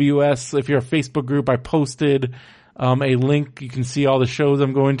MBWS, if you're a Facebook group, I posted a link. You can see all the shows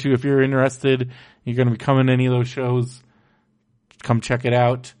I'm going to. If you're interested, you're going to be coming to any of those shows, come check it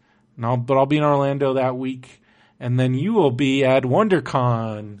out. But I'll be in Orlando that week. And then you will be at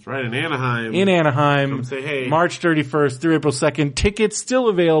WonderCon. That's right, in Anaheim. Come say hey. March 31st through April 2nd. Tickets still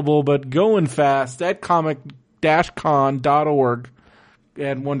available, but going fast at comic-con.org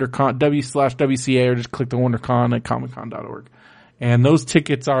at WonderCon, W/WCA, or just click the WonderCon at comiccon.org. And those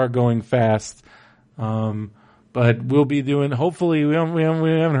tickets are going fast. But we'll be doing, hopefully, we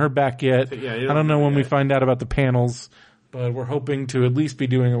haven't heard back yet. Yeah, I don't know when we find out about the panels. But we're hoping to at least be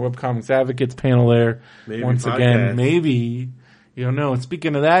doing a Webcomics Advocates panel there. Maybe once podcast. Again. Maybe. You don't know. And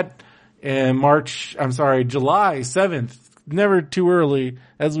speaking of that, July 7th, never too early,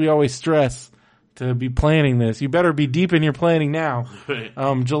 as we always stress, to be planning this. You better be deep in your planning now. Right.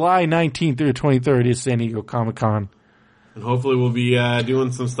 July 19th through 23rd is San Diego Comic-Con. And hopefully we'll be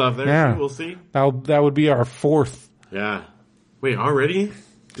doing some stuff there. Yeah. We'll see. That would be our 4th. Yeah. Wait, already?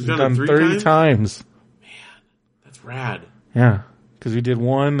 We've done 30 times. Rad. Yeah, because we did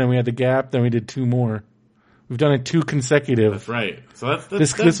one, then we had the gap, then we did 2 more. We've done it 2 consecutive. That's right. So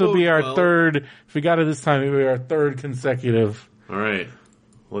this will be our third. If we got it this time, it would be our 3rd consecutive. All right.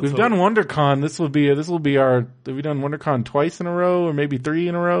 We've done WonderCon. This will be our. Have we done WonderCon twice in a row, or maybe 3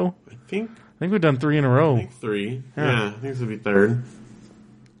 in a row? I think we've done 3 in a row. I think 3. Yeah, I think this will be 3rd.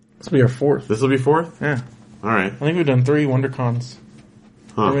 This will be our 4th. This will be 4th. Yeah. All right. I think we've done 3 WonderCons,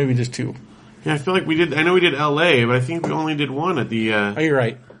 or maybe just 2. Yeah, I feel like we did. I know we did LA, but I think we only did 1 at the. Oh, you're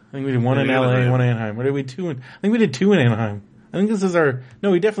right. I think we did 1 in LA and 1 in Anaheim. What did we 2 in? I think we did 2 in Anaheim. I think this is our.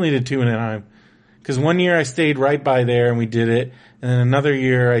 No, we definitely did 2 in Anaheim. Because one year I stayed right by there and we did it, and then another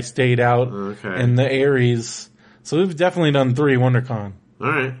year I stayed out in the Aries. So we've definitely done 3 WonderCon.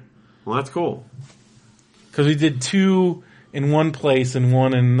 All right. Well, that's cool. Because we did 2 in one place and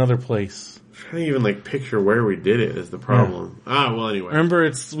 1 in another place. I can't even picture where we did it is the problem. Yeah. Well, anyway.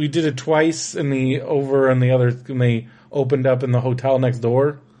 Remember, we did it twice when they opened up in the hotel next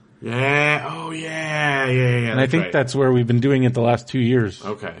door. Yeah. Oh, yeah. And I think that's where we've been doing it the last 2 years.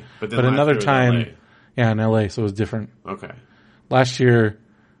 Okay. But another time, in LA, so it was different. Okay. Last year,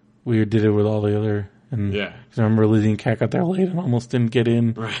 we did it with all the other, and I remember Lizzie and Kat got there late and almost didn't get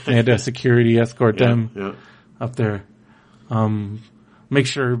in. Right. They had to security escort them up there. Make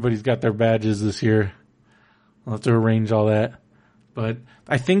sure everybody's got their badges this year. I'll have to arrange all that. But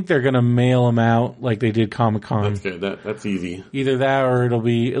I think they're going to mail them out like they did Comic-Con. That's good. That's easy. Either that or it'll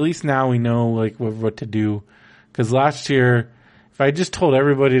be, at least now we know like what to do. Because last year, if I just told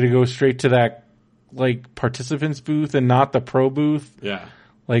everybody to go straight to that like participants booth and not the pro booth,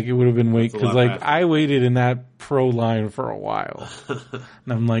 like it would have been because like I waited in that pro line for a while.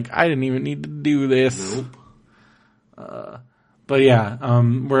 And I'm like, I didn't even need to do this. Nope. But yeah,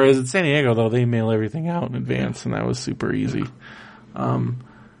 whereas at San Diego though, they mail everything out in advance and that was super easy.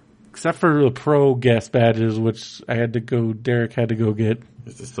 Except for the pro guest badges, which Derek had to go get.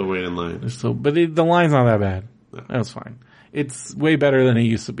 It's still waiting in line. But the line's not that bad. No. That was fine. It's way better than it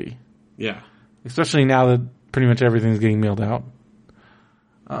used to be. Yeah. Especially now that pretty much everything's getting mailed out.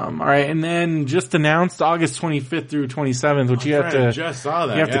 Alright, and then just announced August 25th through 27th, which you have to, I just saw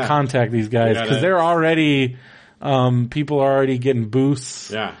that. You have to contact these guys, because they're already, people are already getting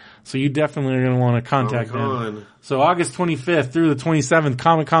booths. Yeah. So you definitely are going to want to contact them. So August 25th through the 27th,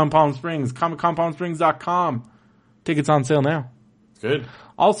 Comic-Con Palm Springs, ComicConPalmSprings.com. Tickets on sale now. Good.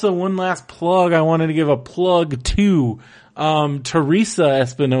 Also, one last plug. I wanted to give a plug to Teresa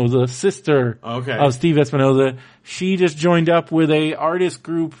Espinoza, sister of Steve Espinoza. She just joined up with a artist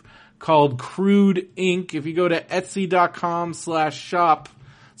group called Crude Inc. If you go to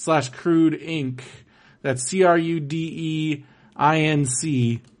etsy.com/shop/Crude Inc. That's CRUDEINC. I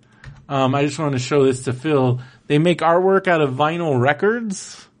just wanted to show this to Phil. They make artwork out of vinyl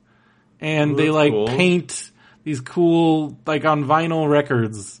records, and they paint these cool, like on vinyl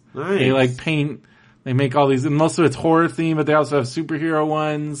records. Nice. They paint, they make all these, and most of it's horror themed, but they also have superhero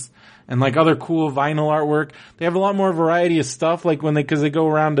ones and other cool vinyl artwork. They have a lot more variety of stuff, because they go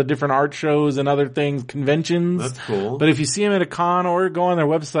around to different art shows and other things, conventions. That's cool. But if you see them at a con or go on their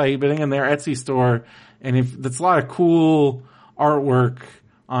website, but in their Etsy store, and that's a lot of cool artwork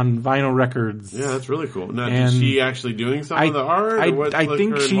on vinyl records. Yeah, that's really cool. Now, is she actually doing some of the art? I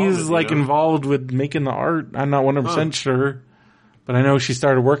think she's involved with making the art. I'm not 100% sure, but I know she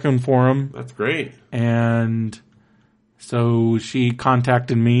started working for them. That's great. And so she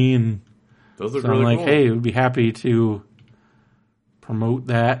contacted me, and those look so really I'm like, cool. hey, we'd be happy to promote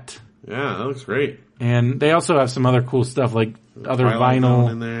that. Yeah, that looks great. And they also have some other cool stuff, like other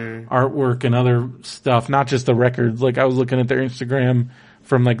vinyl artwork and other stuff, not just the records. I was looking at their Instagram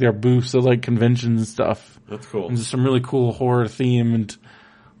from their booths of conventions and stuff. That's cool. And just some really cool horror theme and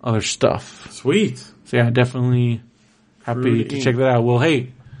other stuff. Sweet. So yeah, definitely happy to check that out. Well,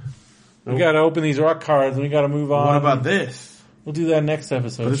 hey, we got to open these rock cards and we got to move on. What about this? We'll do that next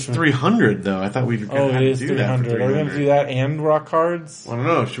episode. But it's 300 though. I thought we'd it is 300. Are we going to do that and rock cards? I don't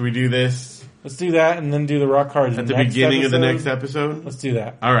know. Should we do this? Let's do that and then do the rock cards at the beginning of the next episode. Let's do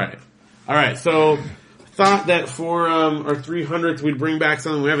that. All right. So thought that for our 300th we'd bring back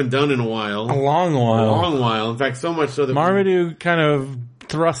something we haven't done in a while. A long while. In fact, so much so that Marmaduke kind of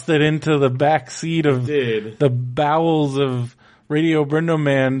thrust it into the back seat of the bowels of Radio Brendo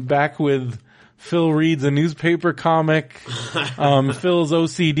Man, back with Phil reads a newspaper comic, Phil's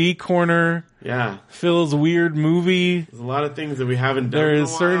OCD corner, Phil's weird movie. There's a lot of things that we haven't done. There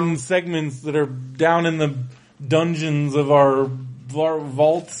is certain segments that are down in the dungeons of our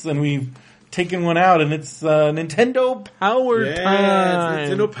vaults, and we've taken one out, and it's Nintendo Power time.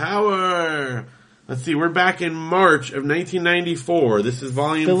 It's Nintendo Power. Let's see, we're back in March of 1994. This is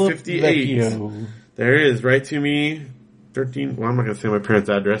volume Philip 58. Vecchio. There it is, right to me. 13. Well, I'm not going to say my parents'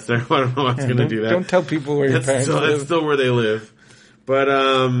 address there. I don't know if I was going to do that. Don't tell people where your parents live. That's still where they live. But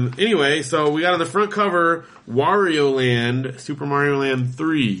anyway, so we got on the front cover Wario Land, Super Mario Land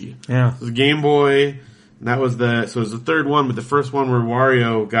 3. Yeah. It was Game Boy. And that was it was the third one, but the first one where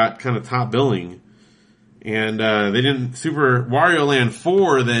Wario got kind of top billing. And Super Wario Land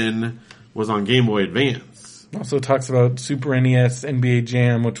 4 then was on Game Boy Advance. Also talks about Super NES NBA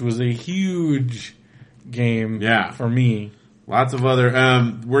Jam, which was a huge game for me. Lots of other,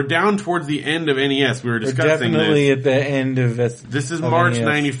 we're down towards the end of NES. We were discussing definitely at the end of This is March NES.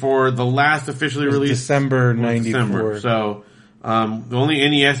 94, the last officially released. December 94. So, the only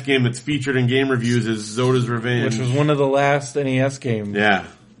NES game that's featured in game reviews is Zoda's Revenge. Which was one of the last NES games. Yeah.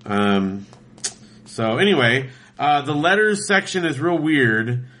 So anyway, the letters section is real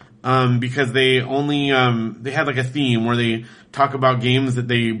weird, because they only, they had a theme where they talk about games that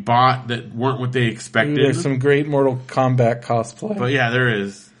they bought that weren't what they expected. There's some great Mortal Kombat cosplay. But yeah, there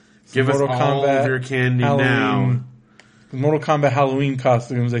is. Give us Mortal all Kombat of your candy Halloween. now. Mortal Kombat Halloween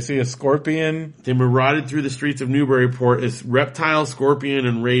costumes. I see a scorpion. They marauded through the streets of Newburyport as Reptile, Scorpion,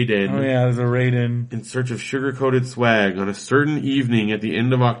 and Raiden. Oh yeah, there's a Raiden. In search of sugar-coated swag on a certain evening at the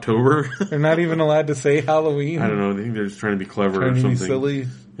end of October. They're not even allowed to say Halloween. I don't know. I think they're just trying to be clever Trying or to be something. silly.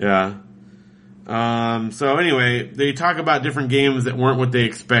 Yeah. So anyway, they talk about different games that weren't what they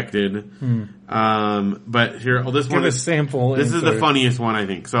expected. But here, this Give one a is sample. This is the insert. funniest one, I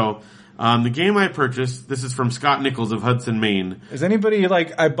think. So, the game I purchased, this is from Scott Nichols of Hudson, Maine. Is anybody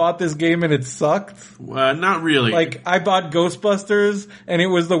like, I bought this game and it sucked? Not really. Like, I bought Ghostbusters and it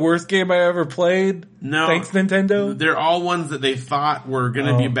was the worst game I ever played? No. Thanks, Nintendo? They're all ones that they thought were going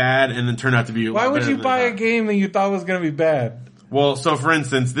to be bad and then turned out to be. Why would you buy a game that you thought was going to be bad? Well, so for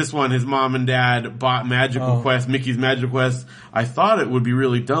instance, this one, his mom and dad bought Magical Quest, Mickey's Magical Quest. I thought it would be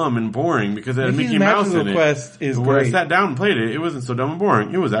really dumb and boring because it had Mickey's Mickey Mouse Magical in it. Quest is But when great. I sat down and played it, it wasn't so dumb and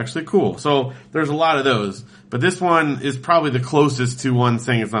boring. It was actually cool. So there's a lot of those. But this one is probably the closest to one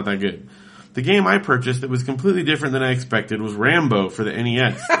saying it's not that good. The game I purchased that was completely different than I expected was Rambo for the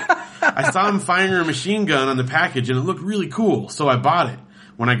NES. I saw him firing a machine gun on the package and it looked really cool, so I bought it.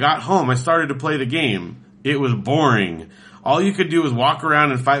 When I got home, I started to play the game. It was boring. All you could do was walk around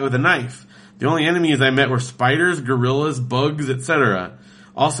and fight with a knife. The only enemies I met were spiders, gorillas, bugs, etc.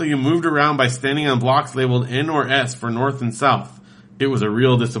 Also, you moved around by standing on blocks labeled N or S for north and south. It was a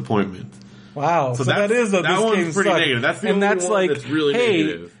real disappointment. Wow. So that is that this one's game pretty sucked. negative. That's the and only that's one like, that's really hey,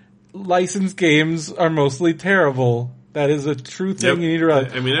 negative. licensed games are mostly terrible. That is a true thing Yep. you need to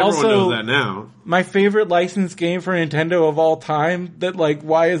realize. I mean, everyone also, knows that now. my favorite licensed game for Nintendo of all time that like,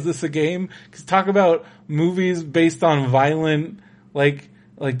 why is this a game? Cause talk about movies based on violent, like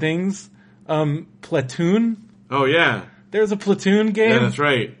things. Platoon. Oh yeah. There's a Platoon game. Yeah, that's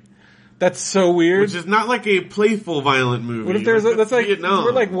right. That's so weird. Which is not like a playful violent movie. What if there's a, that's like, Vietnam.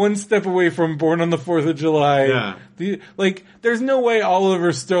 we're like one step away from Born on the 4th of July. Yeah. There's no way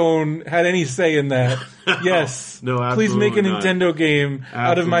Oliver Stone had any say in that. Yes. No, Please make a absolutely not. Nintendo game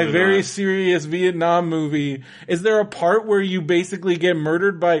out of my Absolutely very not. serious Vietnam movie. Is there a part where you basically get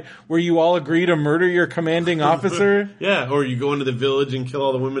murdered where you all agree to murder your commanding officer? Yeah, or you go into the village and kill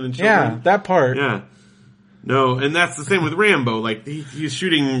all the women and Yeah, children. that part. Yeah. No, and that's the same with Rambo. Like, he's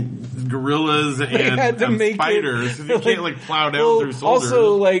shooting gorillas They had to and make spiders. it, You can't, like, plow down through soldiers.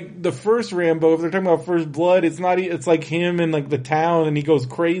 Also, like, the first Rambo, if they're talking about First Blood, it's like him in, like, the town, and he goes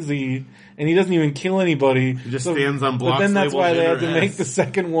crazy, and he doesn't even kill anybody. He just stands on blocks But then that's labeled why they N had or to S. make the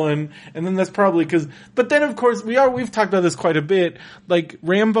second one, and then that's probably but then of course, we've talked about this quite a bit, like,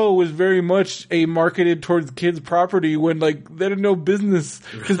 Rambo was very much a marketed towards kids property when, like, they had no business,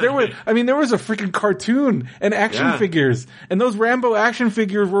 because there was a freaking cartoon and action figures, and those Rambo action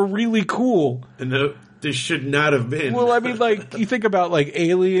figures were really cool. And they should not have been. Well, I mean, like, you think about, like,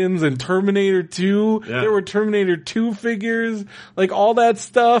 Aliens and Terminator 2. Yeah. There were Terminator 2 figures, like, all that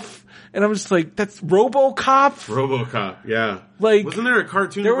stuff. And I'm just like, that's RoboCop? RoboCop, yeah. Like, wasn't there a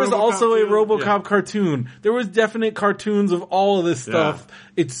cartoon? There was RoboCop also a too? RoboCop cartoon. There was definite cartoons of all of this stuff.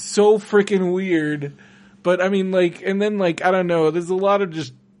 It's so freaking weird. But, I mean, like, and then, like, I don't know, there's a lot of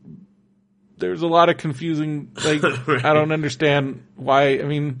confusing, like, Right. I don't understand why, I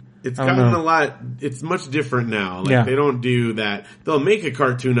mean... It's I don't gotten know. a lot, it's much different now. Like, Yeah. they don't do that. They'll make a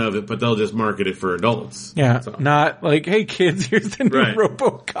cartoon of it, but they'll just market it for adults. Yeah, So. not like, hey kids, here's the new Right.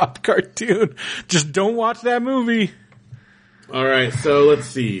 RoboCop cartoon. Just don't watch that movie. Alright, so let's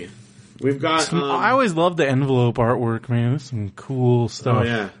see. We've got, I always love the envelope artwork, man. There's some cool stuff. oh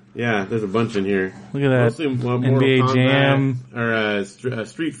yeah. Yeah, there's a bunch in here. Look at that. Mostly Mortal NBA Kombat, Jam. Or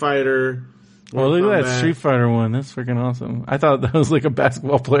Street Fighter. Oh, look at that Kombat. Street Fighter one. That's freaking awesome. I thought that was like a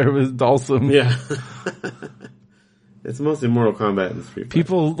basketball player with Dalsum. Yeah. It's mostly Mortal Kombat and Street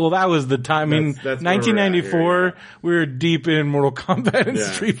Fighter. Well, that was the time. I mean, That's where we're at here, 1994, we were deep in Mortal Kombat and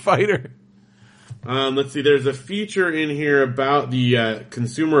Yeah. Street Fighter. Let's see, there's a feature in here about the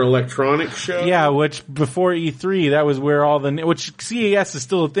Consumer Electronics Show. Yeah, which before E3, that was where which CES is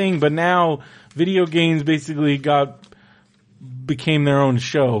still a thing, but now video games basically became their own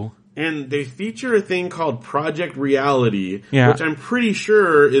show. And they feature a thing called Project Reality, Yeah. which I'm pretty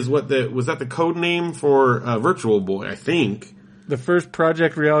sure is was that the code name for Virtual Boy, I think. The first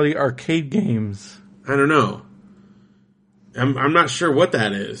Project Reality arcade games. I don't know. I'm not sure what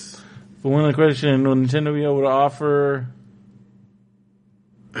that is. But one of the question, will Nintendo be able to offer...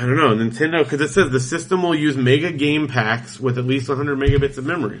 I don't know, Nintendo, because it says the system will use mega game packs with at least 100 megabits of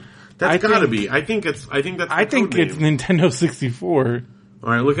memory. That's gotta be. I think that's the code it's name. Nintendo 64.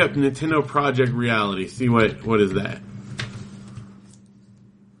 Alright, look up Nintendo Project Reality. See what is that?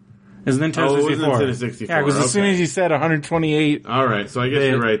 It's Nintendo 64. It was Nintendo 64. Yeah, because as soon as you said 128... All right, so I guess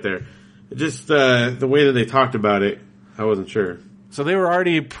you're right there. Just the way that they talked about it, I wasn't sure. So they were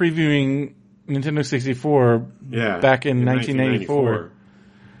already previewing Nintendo 64 back in 1994.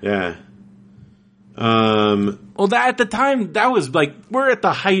 Yeah. Well, that at the time, that was like, we're at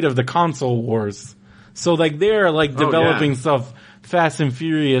the height of the console wars. So like they're like developing stuff fast and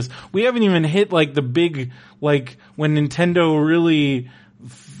furious. We haven't even hit like the big, like when Nintendo really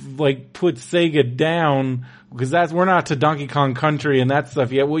like put Sega down, because we're not to Donkey Kong Country and that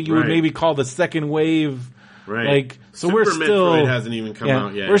stuff yet. What you would maybe call the second wave. Right. Like, so Super we're still, Metroid hasn't even come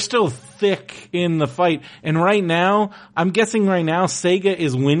out yet. We're still thick in the fight. And right now, I'm guessing right now Sega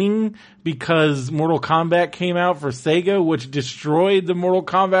is winning because Mortal Kombat came out for Sega, which destroyed the Mortal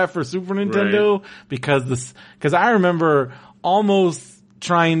Kombat for Super Nintendo. Right. Because I remember almost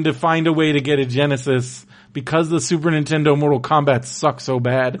trying to find a way to get a Genesis because the Super Nintendo Mortal Kombat sucked so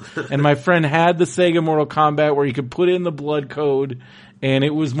bad. And my friend had the Sega Mortal Kombat where you could put in the blood code and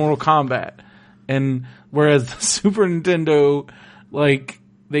it was Mortal Kombat. And whereas the Super Nintendo, like,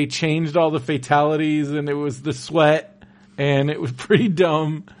 they changed all the fatalities and it was the sweat and it was pretty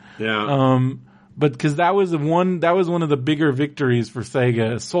dumb. Yeah. But cause that was one of the bigger victories for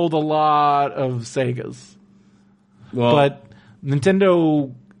Sega. It sold a lot of Segas. Well, but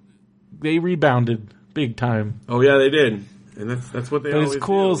Nintendo, they rebounded big time. Oh yeah, they did. And that's what they always do. It's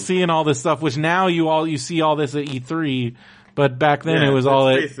cool seeing all this stuff, which now you see all this at E3. But back then it was all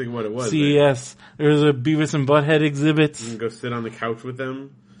at basically what it was, CES. There was a Beavis and Butthead exhibits. You can go sit on the couch with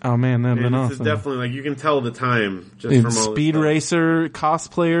them. Oh man, that'd been awesome. This is definitely, like, you can tell the time just and from all Speed this Racer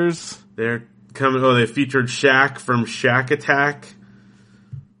cosplayers. They're coming. Oh, they featured Shaq from Shaq Attack.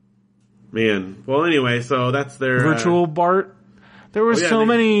 Man. Well, anyway, so that's their Virtual Bart. There were so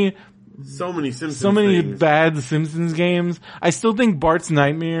many Simpsons things. bad Simpsons games. I still think Bart's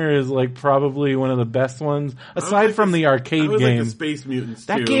Nightmare is like probably one of the best ones, aside from the arcade game. Like the Space Mutants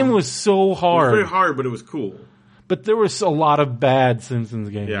that game was so hard. It was very hard, but it was cool. But there was a lot of bad Simpsons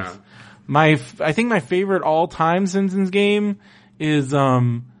games. Yeah. I think my favorite all-time Simpsons game is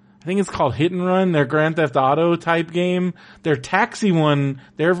I think it's called Hit and Run, their Grand Theft Auto type game. Their Taxi one,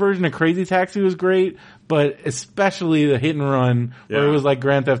 their version of Crazy Taxi was great, but especially the Hit and Run, where it was like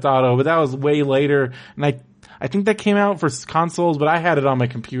Grand Theft Auto, but that was way later. And I think that came out for consoles, but I had it on my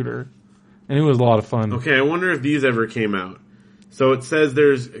computer. And it was a lot of fun. Okay, I wonder if these ever came out. So it says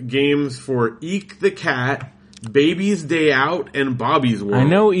there's games for Eek the Cat, Baby's Day Out, and Bobby's World. I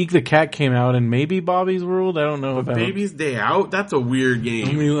know Eek the Cat came out, and maybe Bobby's World. I don't know about Baby's Day Out. That's a weird game.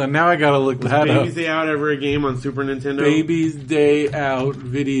 I mean, now I gotta look that up. Was Baby's Day Out ever a game on Super Nintendo? Baby's Day Out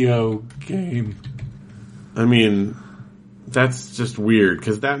video game. I mean, that's just weird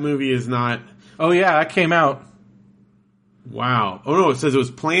because that movie is not. Oh yeah, that came out. Wow. Oh no, it says it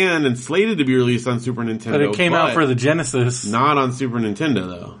was planned and slated to be released on Super Nintendo. But it came out for the Genesis. Not on Super Nintendo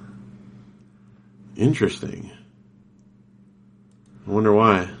though. Interesting. I wonder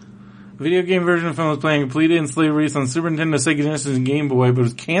why. The video game version of the film was planned completed and slated released on Super Nintendo, Sega Genesis, and Game Boy, but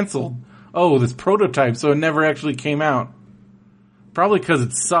was canceled. Oh, this prototype, so it never actually came out. Probably because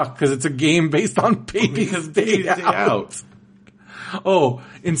it sucked, because it's a game based on Baby's Day Out. Oh,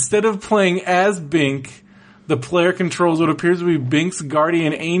 instead of playing as Bink, the player controls what appears to be Bink's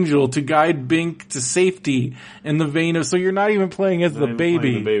guardian angel to guide Bink to safety in the vein of... So you're not even playing as the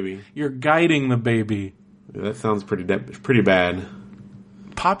baby. You're guiding the baby. Yeah, that sounds pretty bad.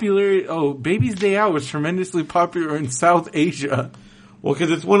 Baby's Day Out was tremendously popular in South Asia. Well,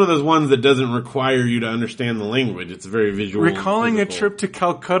 because it's one of those ones that doesn't require you to understand the language. It's very visual. Recalling a trip to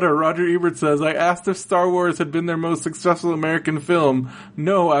Calcutta, Roger Ebert says, I asked if Star Wars had been their most successful American film.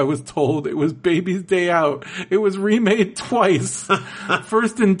 No, I was told it was Baby's Day Out. It was remade twice.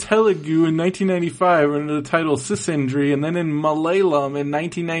 First in Telugu in 1995 under the title Sisindri, and then in Malayalam in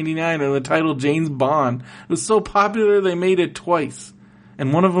 1999 under the title James Bond. It was so popular they made it twice.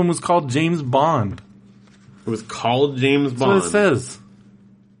 And one of them was called James Bond. It was called James Bond? That's what it says.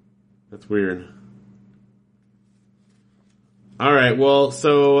 That's weird. All right, well,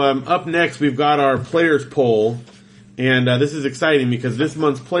 so up next we've got our players poll, and this is exciting because this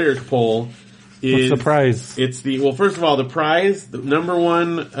month's players poll is... What's the prize? It's first of all, the prize, the number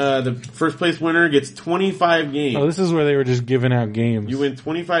one, the first place winner gets 25 games. Oh, this is where they were just giving out games. You win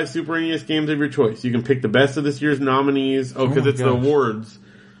 25 Super NES games of your choice. You can pick the best of this year's nominees, because it's the awards,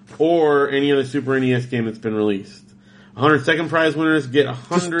 or any other Super NES game that's been released. 100 second prize winners get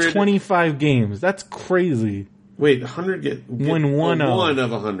 100... Just 25 games. That's crazy. Win 1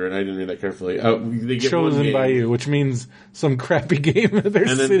 of 100. I didn't read that carefully. They get chosen by you, which means some crappy game that they're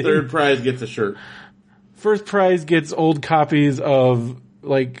sitting. And then third prize gets a shirt. First prize gets old copies of,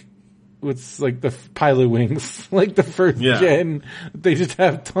 like, with like the Pilot Wings, like the first gen. They just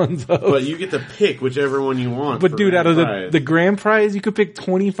have tons of. But you get to pick whichever one you want. But dude, out of the grand prize, you could pick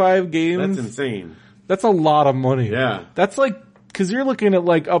 25 games. That's insane. That's a lot of money. Yeah. That's like, cause you're looking at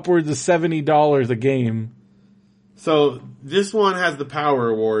like upwards of $70 a game. So this one has the Power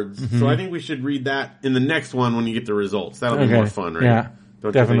Awards. So I think we should read that in the next one when you get the results. That'll be more fun, right? Yeah.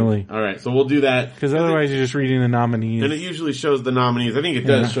 Don't definitely. All right, so we'll do that. Because otherwise, you're just reading the nominees, and it usually shows the nominees. I think it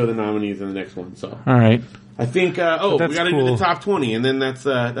does show the nominees in the next one. So, all right. I think. We got to do the top 20, and then that's.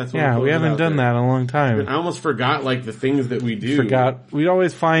 Yeah, we haven't done that in a long time. I almost forgot like the things that we do. We'd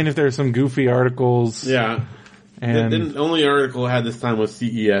always find if there's some goofy articles. Yeah. And the only article I had this time was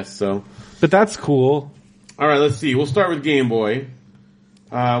CES. So, but that's cool. All right, let's see. We'll start with Game Boy.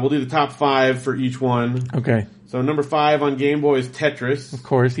 We'll do the top 5 for each one. Okay. So number 5 on Game Boy is Tetris. Of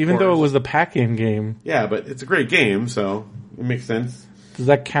course, even though it was the pack-in game. Yeah, but it's a great game, so it makes sense. Does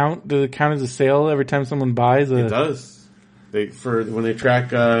that count? Does it count as a sale every time someone buys a... It does. When they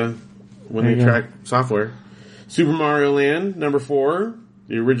track software. Super Mario Land, number 4,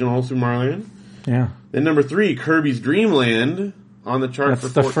 the original Super Mario Land. Yeah. Then number 3, Kirby's Dream Land on the chart for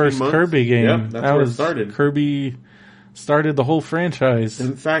 14 months. That's the first Kirby game. Yep, that's where it started. Kirby started the whole franchise.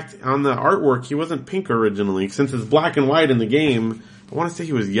 In fact, on the artwork, he wasn't pink originally. Since it's black and white in the game, I want to say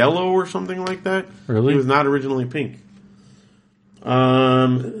he was yellow or something like that. Really? He was not originally pink.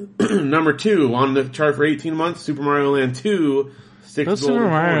 Number 2 on the chart for 18 months, Super Mario Land 2. Those Super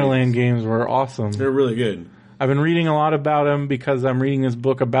Mario Land games were awesome. They're really good. I've been reading a lot about them because I'm reading this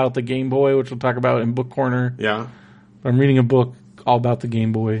book about the Game Boy, which we'll talk about in Book Corner. Yeah. I'm reading a book all about the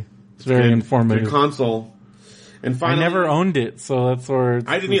Game Boy. It's very informative. Good console. And finally, I never owned it, so that's where...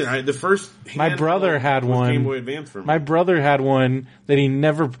 I didn't either. The first my brother had one. Game Boy Advance for me. My brother had one that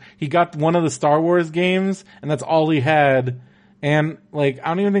he got one of the Star Wars games, and that's all he had. And, like, I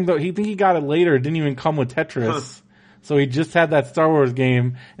don't even think he got it later. It didn't even come with Tetris. Huh. So he just had that Star Wars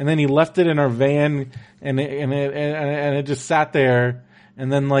game, and then he left it in our van, and it just sat there.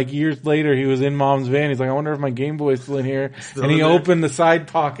 And then, like, years later, he was in Mom's van. He's like, I wonder if my Game Boy's still in here. And he opened the side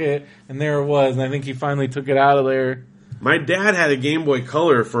pocket, and there it was. And I think he finally took it out of there. My dad had a Game Boy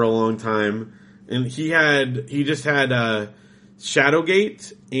Color for a long time, and he just had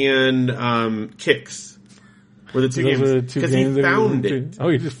Shadowgate and Kicks. Were the two games. Because he found it. Oh,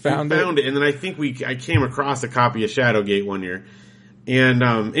 he just found it? He found it, and then I think I came across a copy of Shadowgate one year. And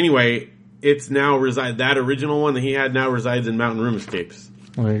anyway, it's now that original one that he had now resides in Mountain Room Escapes.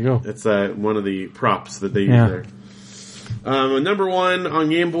 There you go. It's one of the props that they use there. Number 1 on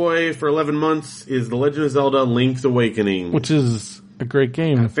Game Boy for 11 months is The Legend of Zelda Link's Awakening. Which is a great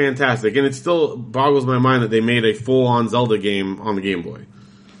game. Fantastic. And it still boggles my mind that they made a full-on Zelda game on the Game Boy.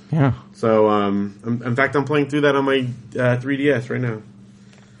 Yeah. So, in fact, I'm playing through that on my 3DS right now.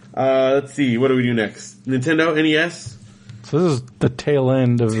 Let's see. What do we do next? Nintendo NES? So this is the tail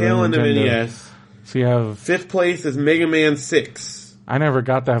end of NES. So you have... 5th place is Mega Man 6. I never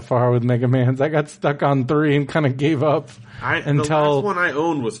got that far with Mega Mans. I got stuck on 3 and kind of gave up. The last one I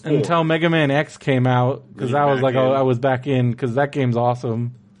owned was 4. Until Mega Man X came out, because I was like, I was back in, because that game's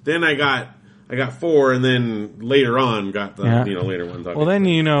awesome. Then I got 4, and then later on got the later ones. Obviously. Well,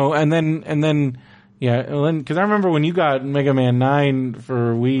 then because I remember when you got Mega Man 9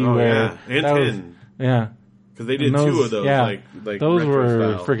 for Wii, and 10, because they did 2 of those. Yeah, like those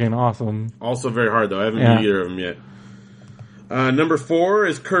were style. freaking awesome. Also very hard though. I haven't beat either of them yet. Number 4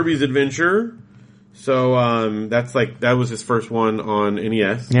 is Kirby's Adventure. So that was his first one on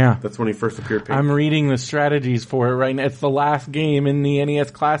NES. Yeah, that's when he first appeared. I'm reading the strategies for it right now. It's the last game in the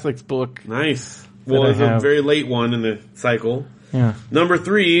NES Classics book. Nice. Well, it's a very late one in the cycle. Yeah. Number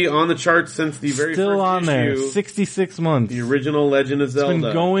 3 on the charts since the very still first on issue, there. 66 months. The original Legend of Zelda. It's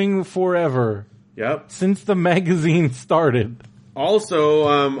been going forever. Yep. Since the magazine started. Also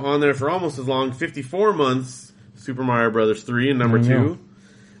on there for almost as long, 54 months. Super Mario Brothers 3 and number 2.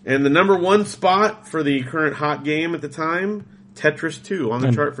 And the number 1 spot for the current hot game at the time, Tetris 2 on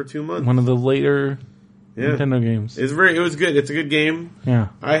the chart for 2 months. One of the later Nintendo games. It was good. It's a good game. Yeah.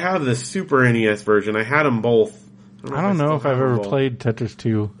 I have the Super NES version. I had them both. I don't know if I've ever played Tetris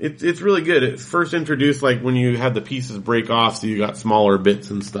 2. It's really good. It's first introduced like when you had the pieces break off, so you got smaller bits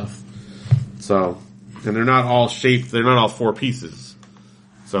and stuff. So, and they're not all shaped. They're not all 4 pieces.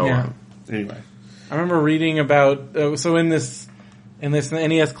 So anyway. I remember reading about in this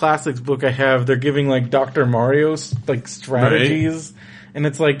NES Classics book they're giving like Dr. Mario's like strategies, and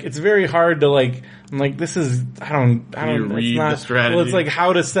it's like it's very hard to like. I'm like, this is I don't read the strategy. Well, it's like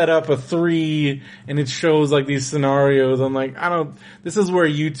how to set up a 3, and it shows like these scenarios. I'm like, this is where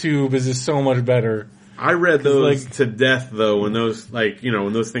YouTube is just so much better. I read those like, to death though when those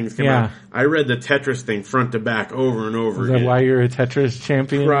when those things came out. I read the Tetris thing front to back over and over again. Is that why you're a Tetris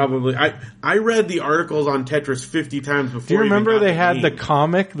champion? Probably. I read the articles on Tetris 50 times before. Do you remember they had the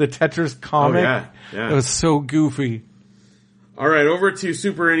comic, the Tetris comic? Oh, yeah. It was so goofy. All right, over to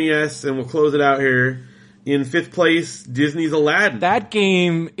Super NES, and we'll close it out here. In 5th place, Disney's Aladdin. That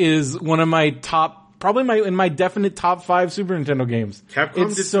game is one of my top. Probably in my definite top 5 Super Nintendo games.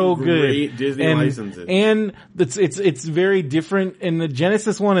 Capcom it's so good. Disney licenses. And it's very different. And the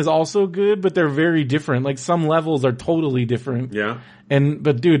Genesis one is also good, but they're very different. Like some levels are totally different. Yeah.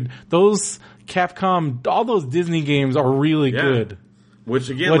 But dude, those Capcom, all those Disney games are really good. Which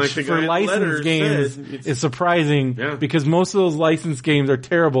again, like the guy for licensed games is surprising because most of those licensed games are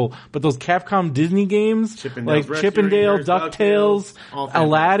terrible. But those Capcom Disney games, like Chippendale, DuckTales,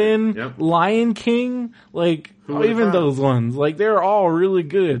 Aladdin, Lion King, even those ones, they're all really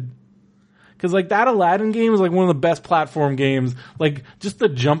good. Cause that Aladdin game is one of the best platform games. Just the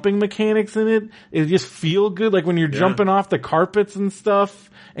jumping mechanics in it just feel good. When you're jumping off the carpets and stuff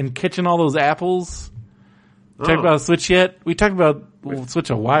and catching all those apples. Talked about Switch yet? We talked about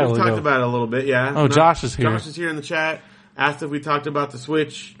Switch a while ago. We talked about it a little bit, yeah. Oh, Josh is here. Josh is here in the chat. Asked if we talked about the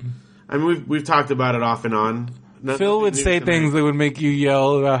Switch. I mean, we've talked about it off and on. Phil would say things that would make you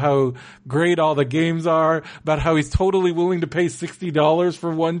yell about how great all the games are, about how he's totally willing to pay $60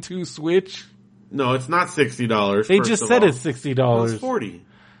 for 1-2 Switch. No, it's not $60. They just said it's $60. No, it's $40.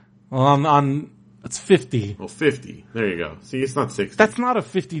 Well, it's $50. Well, $50. There you go. See, it's not $60. That's not a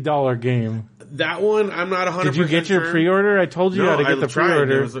 $50 game. That one, I'm not 100% Did you get your pre-order? I told you how to get the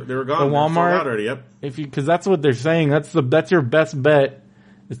pre-order. They were gone. The Walmart out already. Yep. Because that's what they're saying. That's your best bet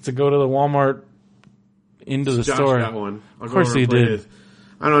is to go to the Walmart into the Josh store. Got one. Of course he did.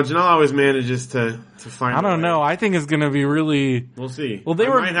 I don't know. Janelle always manages to find. I don't know. I think it's going to be really. We'll see. Well,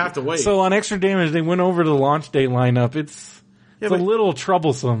 might have to wait. So on Extra Damage, they went over to the launch date lineup. It's a little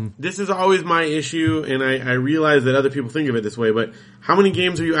troublesome. This is always my issue, and I realize that other people think of it this way, but how many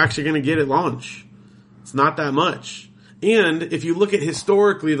games are you actually going to get at launch? It's not that much. And if you look at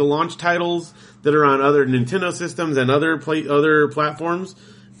historically the launch titles that are on other Nintendo systems and other platforms,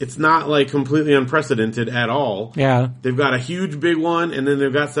 it's not completely unprecedented at all. Yeah. They've got a huge big one, and then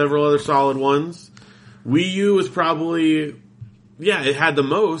they've got several other solid ones. Wii U was probably, it had the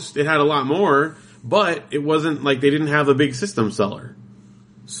most. It had a lot more. But it wasn't they didn't have a big system seller.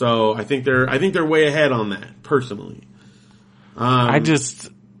 So I think they're way ahead on that, personally. It's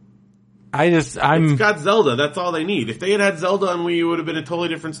got Zelda. That's all they need. If they had Zelda on Wii U, it would have been a totally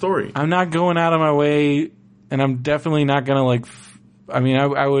different story. I'm not going out of my way, and I'm definitely not gonna I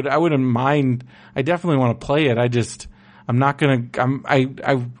wouldn't mind. I definitely want to play it. I'm not gonna.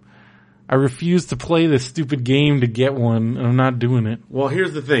 I refuse to play this stupid game to get one, and I'm not doing it. Well,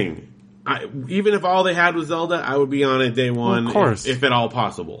 here's the thing. Even if all they had was Zelda, I would be on it day one, of course. If at all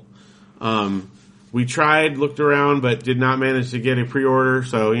possible. We tried, looked around, but did not manage to get a pre-order,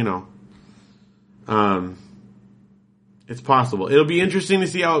 so, it's possible. It'll be interesting to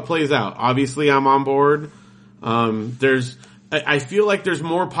see how it plays out. Obviously, I'm on board. I feel like there's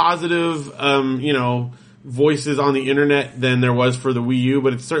more positive, voices on the internet than there was for the Wii U,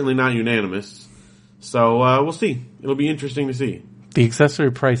 but it's certainly not unanimous. So, we'll see. It'll be interesting to see. The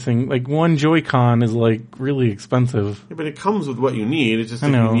accessory pricing, one Joy-Con is really expensive. Yeah, but it comes with what you need. It's just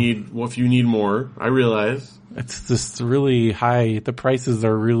if you need more, I realize. It's just really high. The prices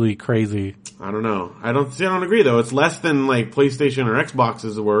are really crazy. I don't know. I don't agree though. It's less than PlayStation or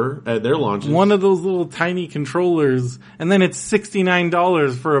Xboxes were at their launches. One of those little tiny controllers, and then it's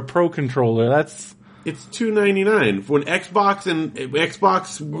 $69 for a Pro controller. It's $299 when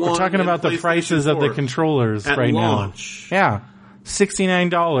Xbox One. We're talking about the prices of the controllers at right launch. Now. Yeah.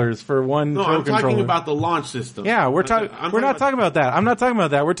 $69 for one Pro controller. No, I'm talking about the launch system. Yeah, we're not talking about that. I'm not talking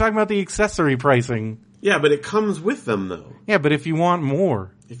about that. We're talking about the accessory pricing. Yeah, but it comes with them though. Yeah, but if you want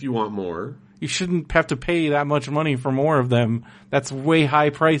more. You shouldn't have to pay that much money for more of them. That's way high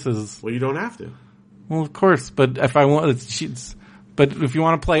prices. Well, you don't have to. Well, of course, but if I want, but if you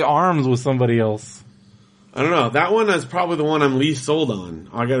want to play ARMS with somebody else. I don't know. That one is probably the one I'm least sold on.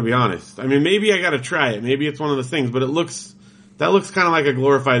 I gotta be honest. I mean, maybe I gotta try it. Maybe it's one of those things, but that looks kind of like a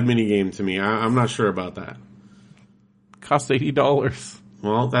glorified minigame to me. I'm not sure about that. Costs $80.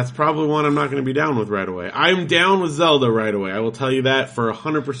 Well, that's probably one I'm not going to be down with right away. I'm down with Zelda right away. I will tell you that for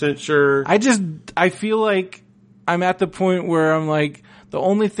 100% sure. I feel like I'm at the point where I'm the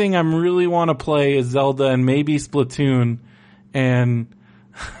only thing I really want to play is Zelda and maybe Splatoon. And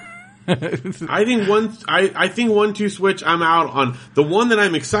I think 1-2 Switch I'm out on. The one that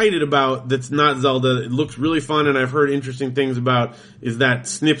I'm excited about that's not Zelda, it looks really fun and I've heard interesting things about, is that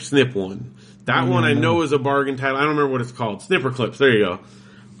Snip one. That one I know is a bargain title. I don't remember what it's called. Snipper Clips. There you go.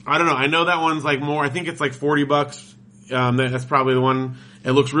 I don't know. I know that one's like more. I think it's like $40. That's probably the one.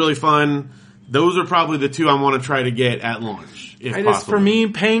 It looks really fun. Those are probably the two I want to try to get at launch, if possible. For me,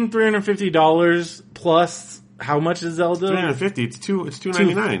 paying $350 plus how much is Zelda? $350. It's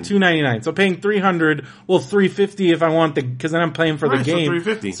 $299. $299. So paying $300, well, $350 if I want because then I'm paying for the game.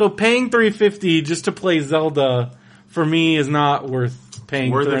 So $350. So paying $350 just to play Zelda for me is not worth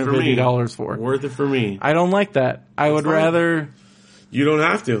paying $350 for. Worth it for me. I don't like that. I would rather. You don't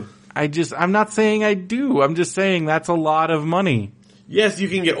have to. I'm not saying I do. I'm just saying that's a lot of money. Yes, you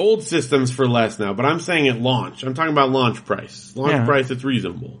can get old systems for less now, but I'm saying at launch. I'm talking about launch price. Launch price, it's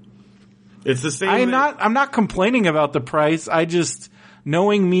reasonable. It's the same. I'm not complaining about the price. I just,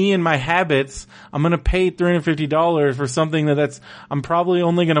 knowing me and my habits, I'm gonna pay $350 for something I'm probably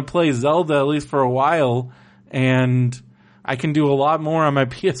only gonna play Zelda at least for a while, and I can do a lot more on my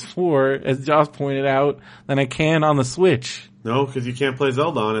PS4, as Josh pointed out, than I can on the Switch. No, because you can't play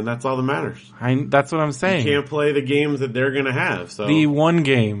Zelda on it. That's all that matters. That's what I'm saying. You can't play the games that they're going to have. So the one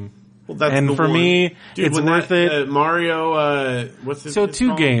game. Well, that's and for me, it's worth it. Mario, what's his name? So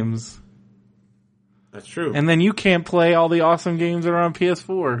 2 games. That's true. And then you can't play all the awesome games that are on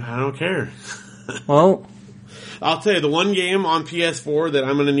PS4. I don't care. Well, I'll tell you, the one game on PS4 that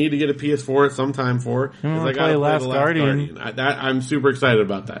I'm going to need to get a PS4 at some time for is I got to play Last Guardian. I'm super excited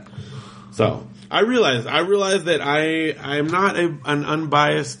about that. So I realize that I'm not an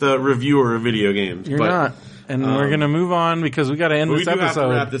unbiased reviewer of video games. You're not. And we're going to move on because we got to end this episode. We have to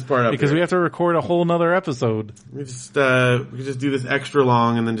wrap this part up because we have to record a whole nother episode. We just do this extra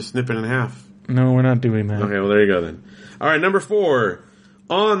long and then just snip it in half. No, we're not doing that. Okay, well there you go then. All right, number 4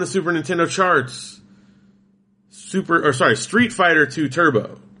 on the Super Nintendo charts. Street Fighter 2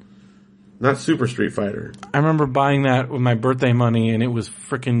 Turbo. Not Super Street Fighter. I remember buying that with my birthday money, and it was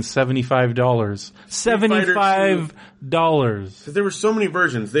frickin' $75. $75. Because there were so many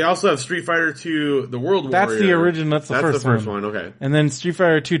versions. They also have Street Fighter 2, the World Warrior. That's the original. That's the first one. Okay. And then Street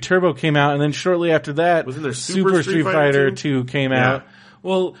Fighter 2 Turbo came out, and then shortly after that, wasn't there Super Street Fighter 2 came out.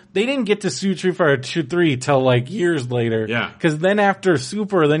 Well, they didn't get to Street Fighter 2 3 till like years later. Yeah. Because then after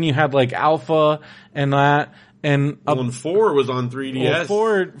Super, then you had like Alpha and that. And 4 was on 3DS.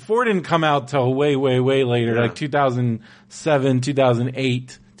 Well, 4 didn't come out till way, way, way later, like 2007,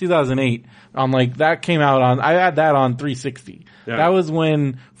 2008. That came out on, I had that on 360. Yeah. That was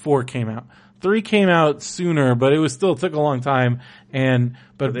when 4 came out. 3 came out sooner, but it took a long time.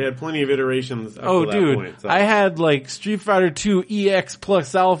 But they had plenty of iterations up to that point. So. I had like Street Fighter 2 EX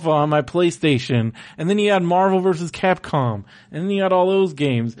plus Alpha on my PlayStation, and then you had Marvel vs. Capcom, and then you had all those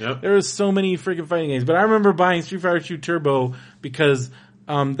games. Yep. There was so many freaking fighting games. But I remember buying Street Fighter 2 Turbo because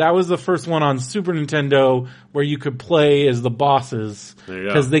that was the first one on Super Nintendo where you could play as the bosses. There you go.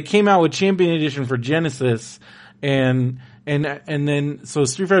 Because they came out with Champion Edition for Genesis, and then so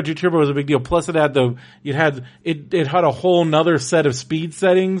Street Fighter 2 Turbo was a big deal. Plus it had it had a whole nother set of speed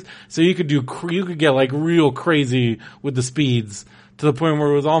settings, so you could get like real crazy with the speeds to the point where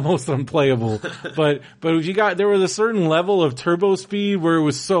it was almost unplayable. but there was a certain level of turbo speed where it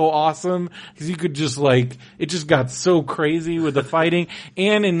was so awesome because you could just it just got so crazy with the fighting.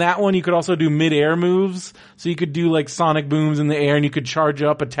 And in that one you could also do mid-air moves, so you could do like sonic booms in the air and you could charge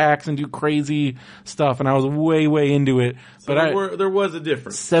up attacks and do crazy stuff. And I was way, way into it. So there was a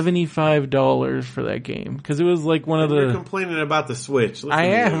difference. $75 for that game because it was like one of the. You're complaining about the Switch.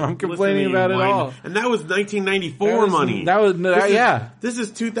 I'm complaining about it all. And that was 1994 money. This is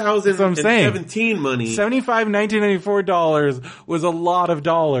 2017 money. $1994 was a lot of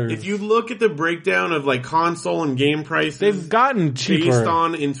dollars. If you look at the breakdown of like console and game prices, they've gotten cheaper based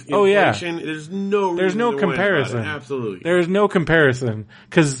on inflation. There's no comparison. Absolutely, there's no comparison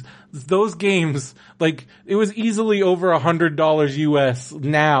because those games, like, it was easily over $100 US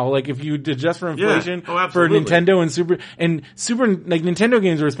now. Like, if you adjust for inflation for Nintendo and Nintendo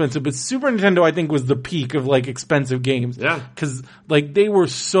games were expensive, but Super Nintendo, I think, was the peak of, like, expensive games. Yeah. Cause, like, they were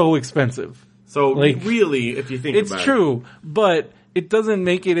so expensive. So, like, really, if you think about it. It's true, but it doesn't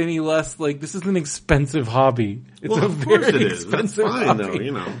make it any less, like, this is an expensive hobby. It's a very expensive hobby. Though,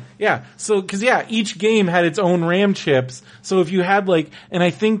 you know. Yeah. So, each game had its own RAM chips. So if you had and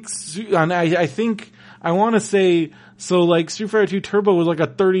I think, I want to say, so like Street Fighter 2 Turbo was like a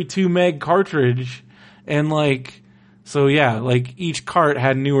 32 meg cartridge. And each cart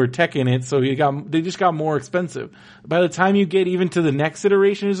had newer tech in it. So they just got more expensive. By the time you get even to the next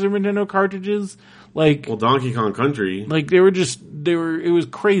iteration of Super Nintendo cartridges, Donkey Kong Country. It was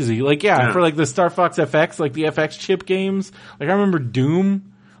crazy. For the Star Fox FX, like the FX chip games. Like I remember Doom.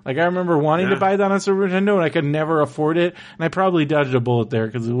 Like, I remember wanting to buy that on Super Nintendo, and I could never afford it, and I probably dodged a bullet there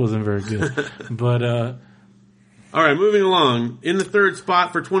because it wasn't very good. But, all right, moving along. In the third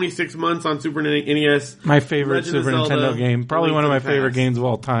spot for 26 months on Super NES. My favorite Super Nintendo game. Probably one of my favorite games of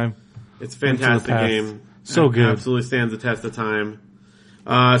all time. It's a fantastic game. So good. Absolutely stands the test of time.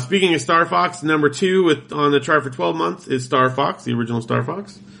 Speaking of Star Fox, number 2 on the chart for 12 months is Star Fox, the original Star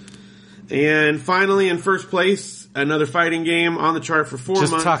Fox. And finally, in first place, another fighting game on the chart for 4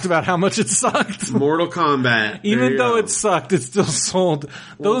 months. Just talked about how much it sucked. Mortal Kombat. Even though it sucked, it still sold.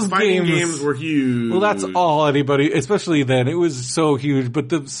 Those games were huge. Well, that's all anybody, especially then. It was so huge. But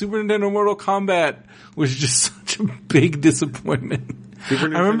the Super Nintendo Mortal Kombat was just such a big disappointment. I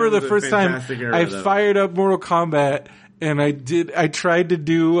remember the first time I fired up Mortal Kombat, and I tried to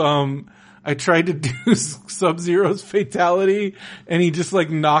do Sub-Zero's fatality, and he just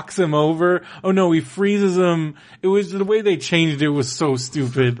like knocks him over. Oh no, he freezes him. It was the way they changed it was so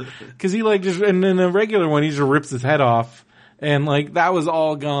stupid. Cause he like and then the regular one, he just rips his head off. And like, that was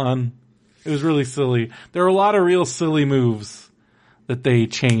all gone. It was really silly. There were a lot of real silly moves that they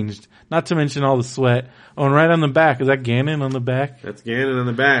changed. Not to mention all the sweat. Oh, and right on the back, is that Ganon on the back? That's Ganon on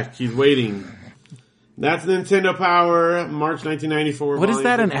the back. He's waiting. That's Nintendo Power, March 1994. What is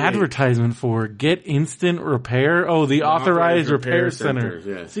that an advertisement for? Get instant repair? Oh, the authorized repair center.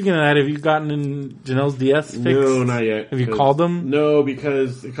 Yes. Speaking of that, have you gotten in Janelle's DS fixed? No, not yet. Have you called them? No,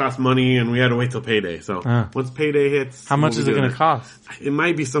 because it costs money and we had to wait till payday. So once payday hits... How much is it going to cost? It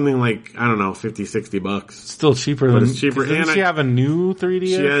might be something like, I don't know, $50-$60. Still cheaper than... It's cheaper. Doesn't she have a new 3DS?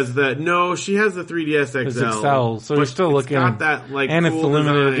 She has that... No, she has the 3DS XL. It's XL, so you're still looking... It's got that, like, and cool it's the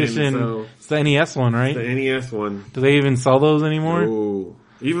limited design, edition. So it's the NES one, right? The NES one. Do they even sell those anymore? Oh,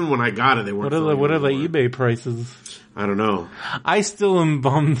 even when I got it, they weren't. What are the eBay prices? I don't know. I still am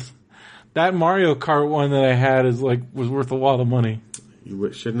bummed. That Mario Kart one that I had was worth a lot of money.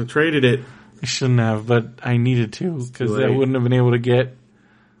 You shouldn't have traded it. I shouldn't have, but I needed to because I wouldn't have been able to get.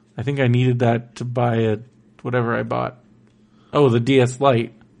 I think I needed that to buy whatever I bought. Oh, the DS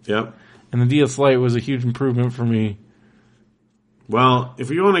Lite. Yep. And the DS Lite was a huge improvement for me. Well, if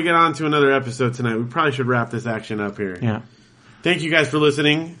we want to get on to another episode tonight, we probably should wrap this action up here. Yeah. Thank you guys for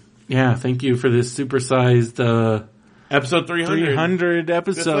listening. Yeah, thank you for this supersized episode 300. 300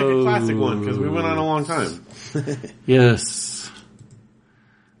 episode. Just like a classic one because we went on a long time. Yes.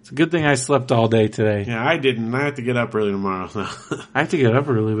 It's a good thing I slept all day today. Yeah, I didn't. I have to get up early tomorrow. So. I have to get up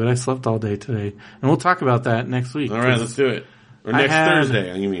early, but I slept all day today. And we'll talk about that next week. All right, let's do it. Or next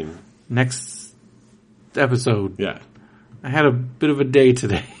Thursday, you mean. Next episode. Yeah. I had a bit of a day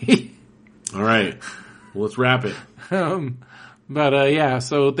today. All right. Well, let's wrap it. Yeah,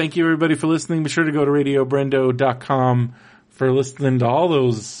 so thank you everybody for listening. Be sure to go to radiobrendo.com for listening to all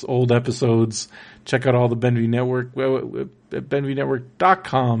those old episodes. Check out all the Benview Network at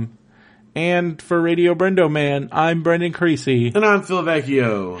benviewnetwork.com. And for Radio Brendo Man, I'm Brendan Creasy. And I'm Phil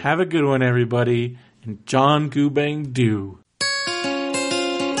Vecchio. Have a good one, everybody. And John Goobang do.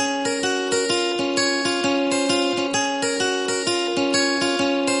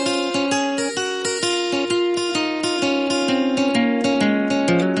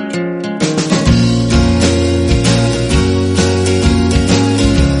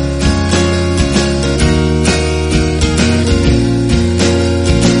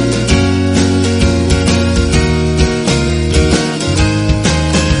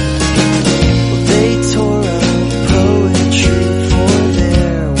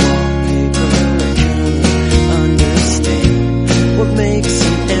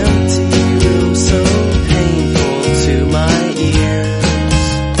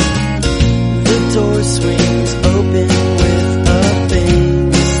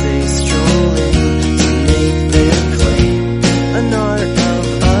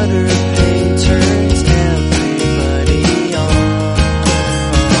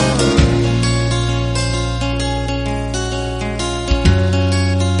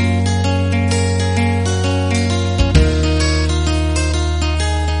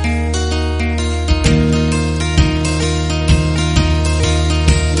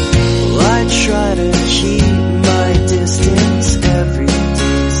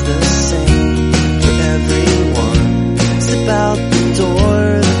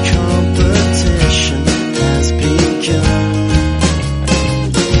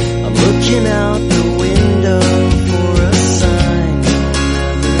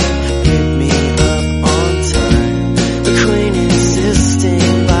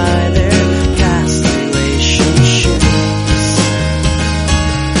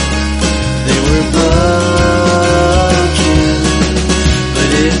 They were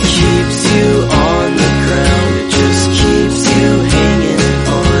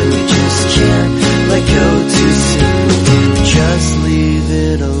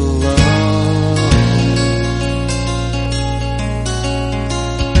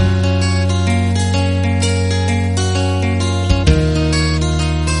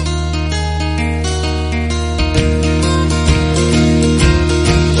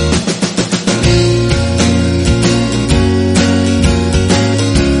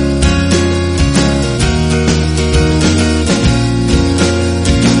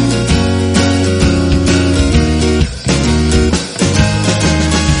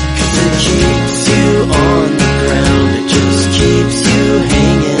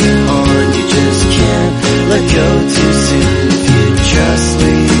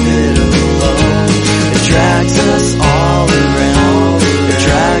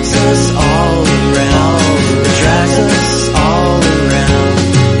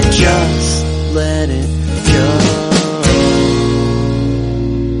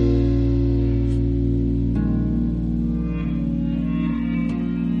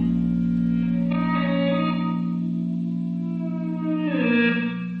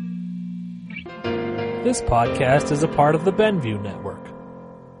This podcast is a part of the Benview Network.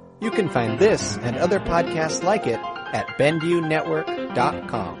 You can find this and other podcasts like it at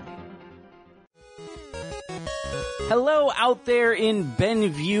BenviewNetwork.com. Hello out there in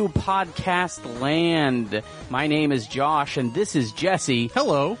Benview podcast land. My name is Josh and this is Jesse.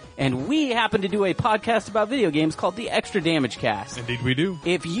 Hello. And we happen to do a podcast about video games called the Extra Damage Cast. Indeed we do.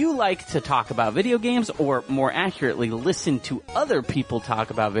 If you like to talk about video games, or more accurately, listen to other people talk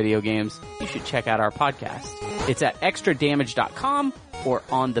about video games, you should check out our podcast. It's at extradamage.com or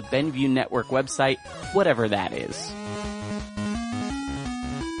on the Benview Network website, whatever that is.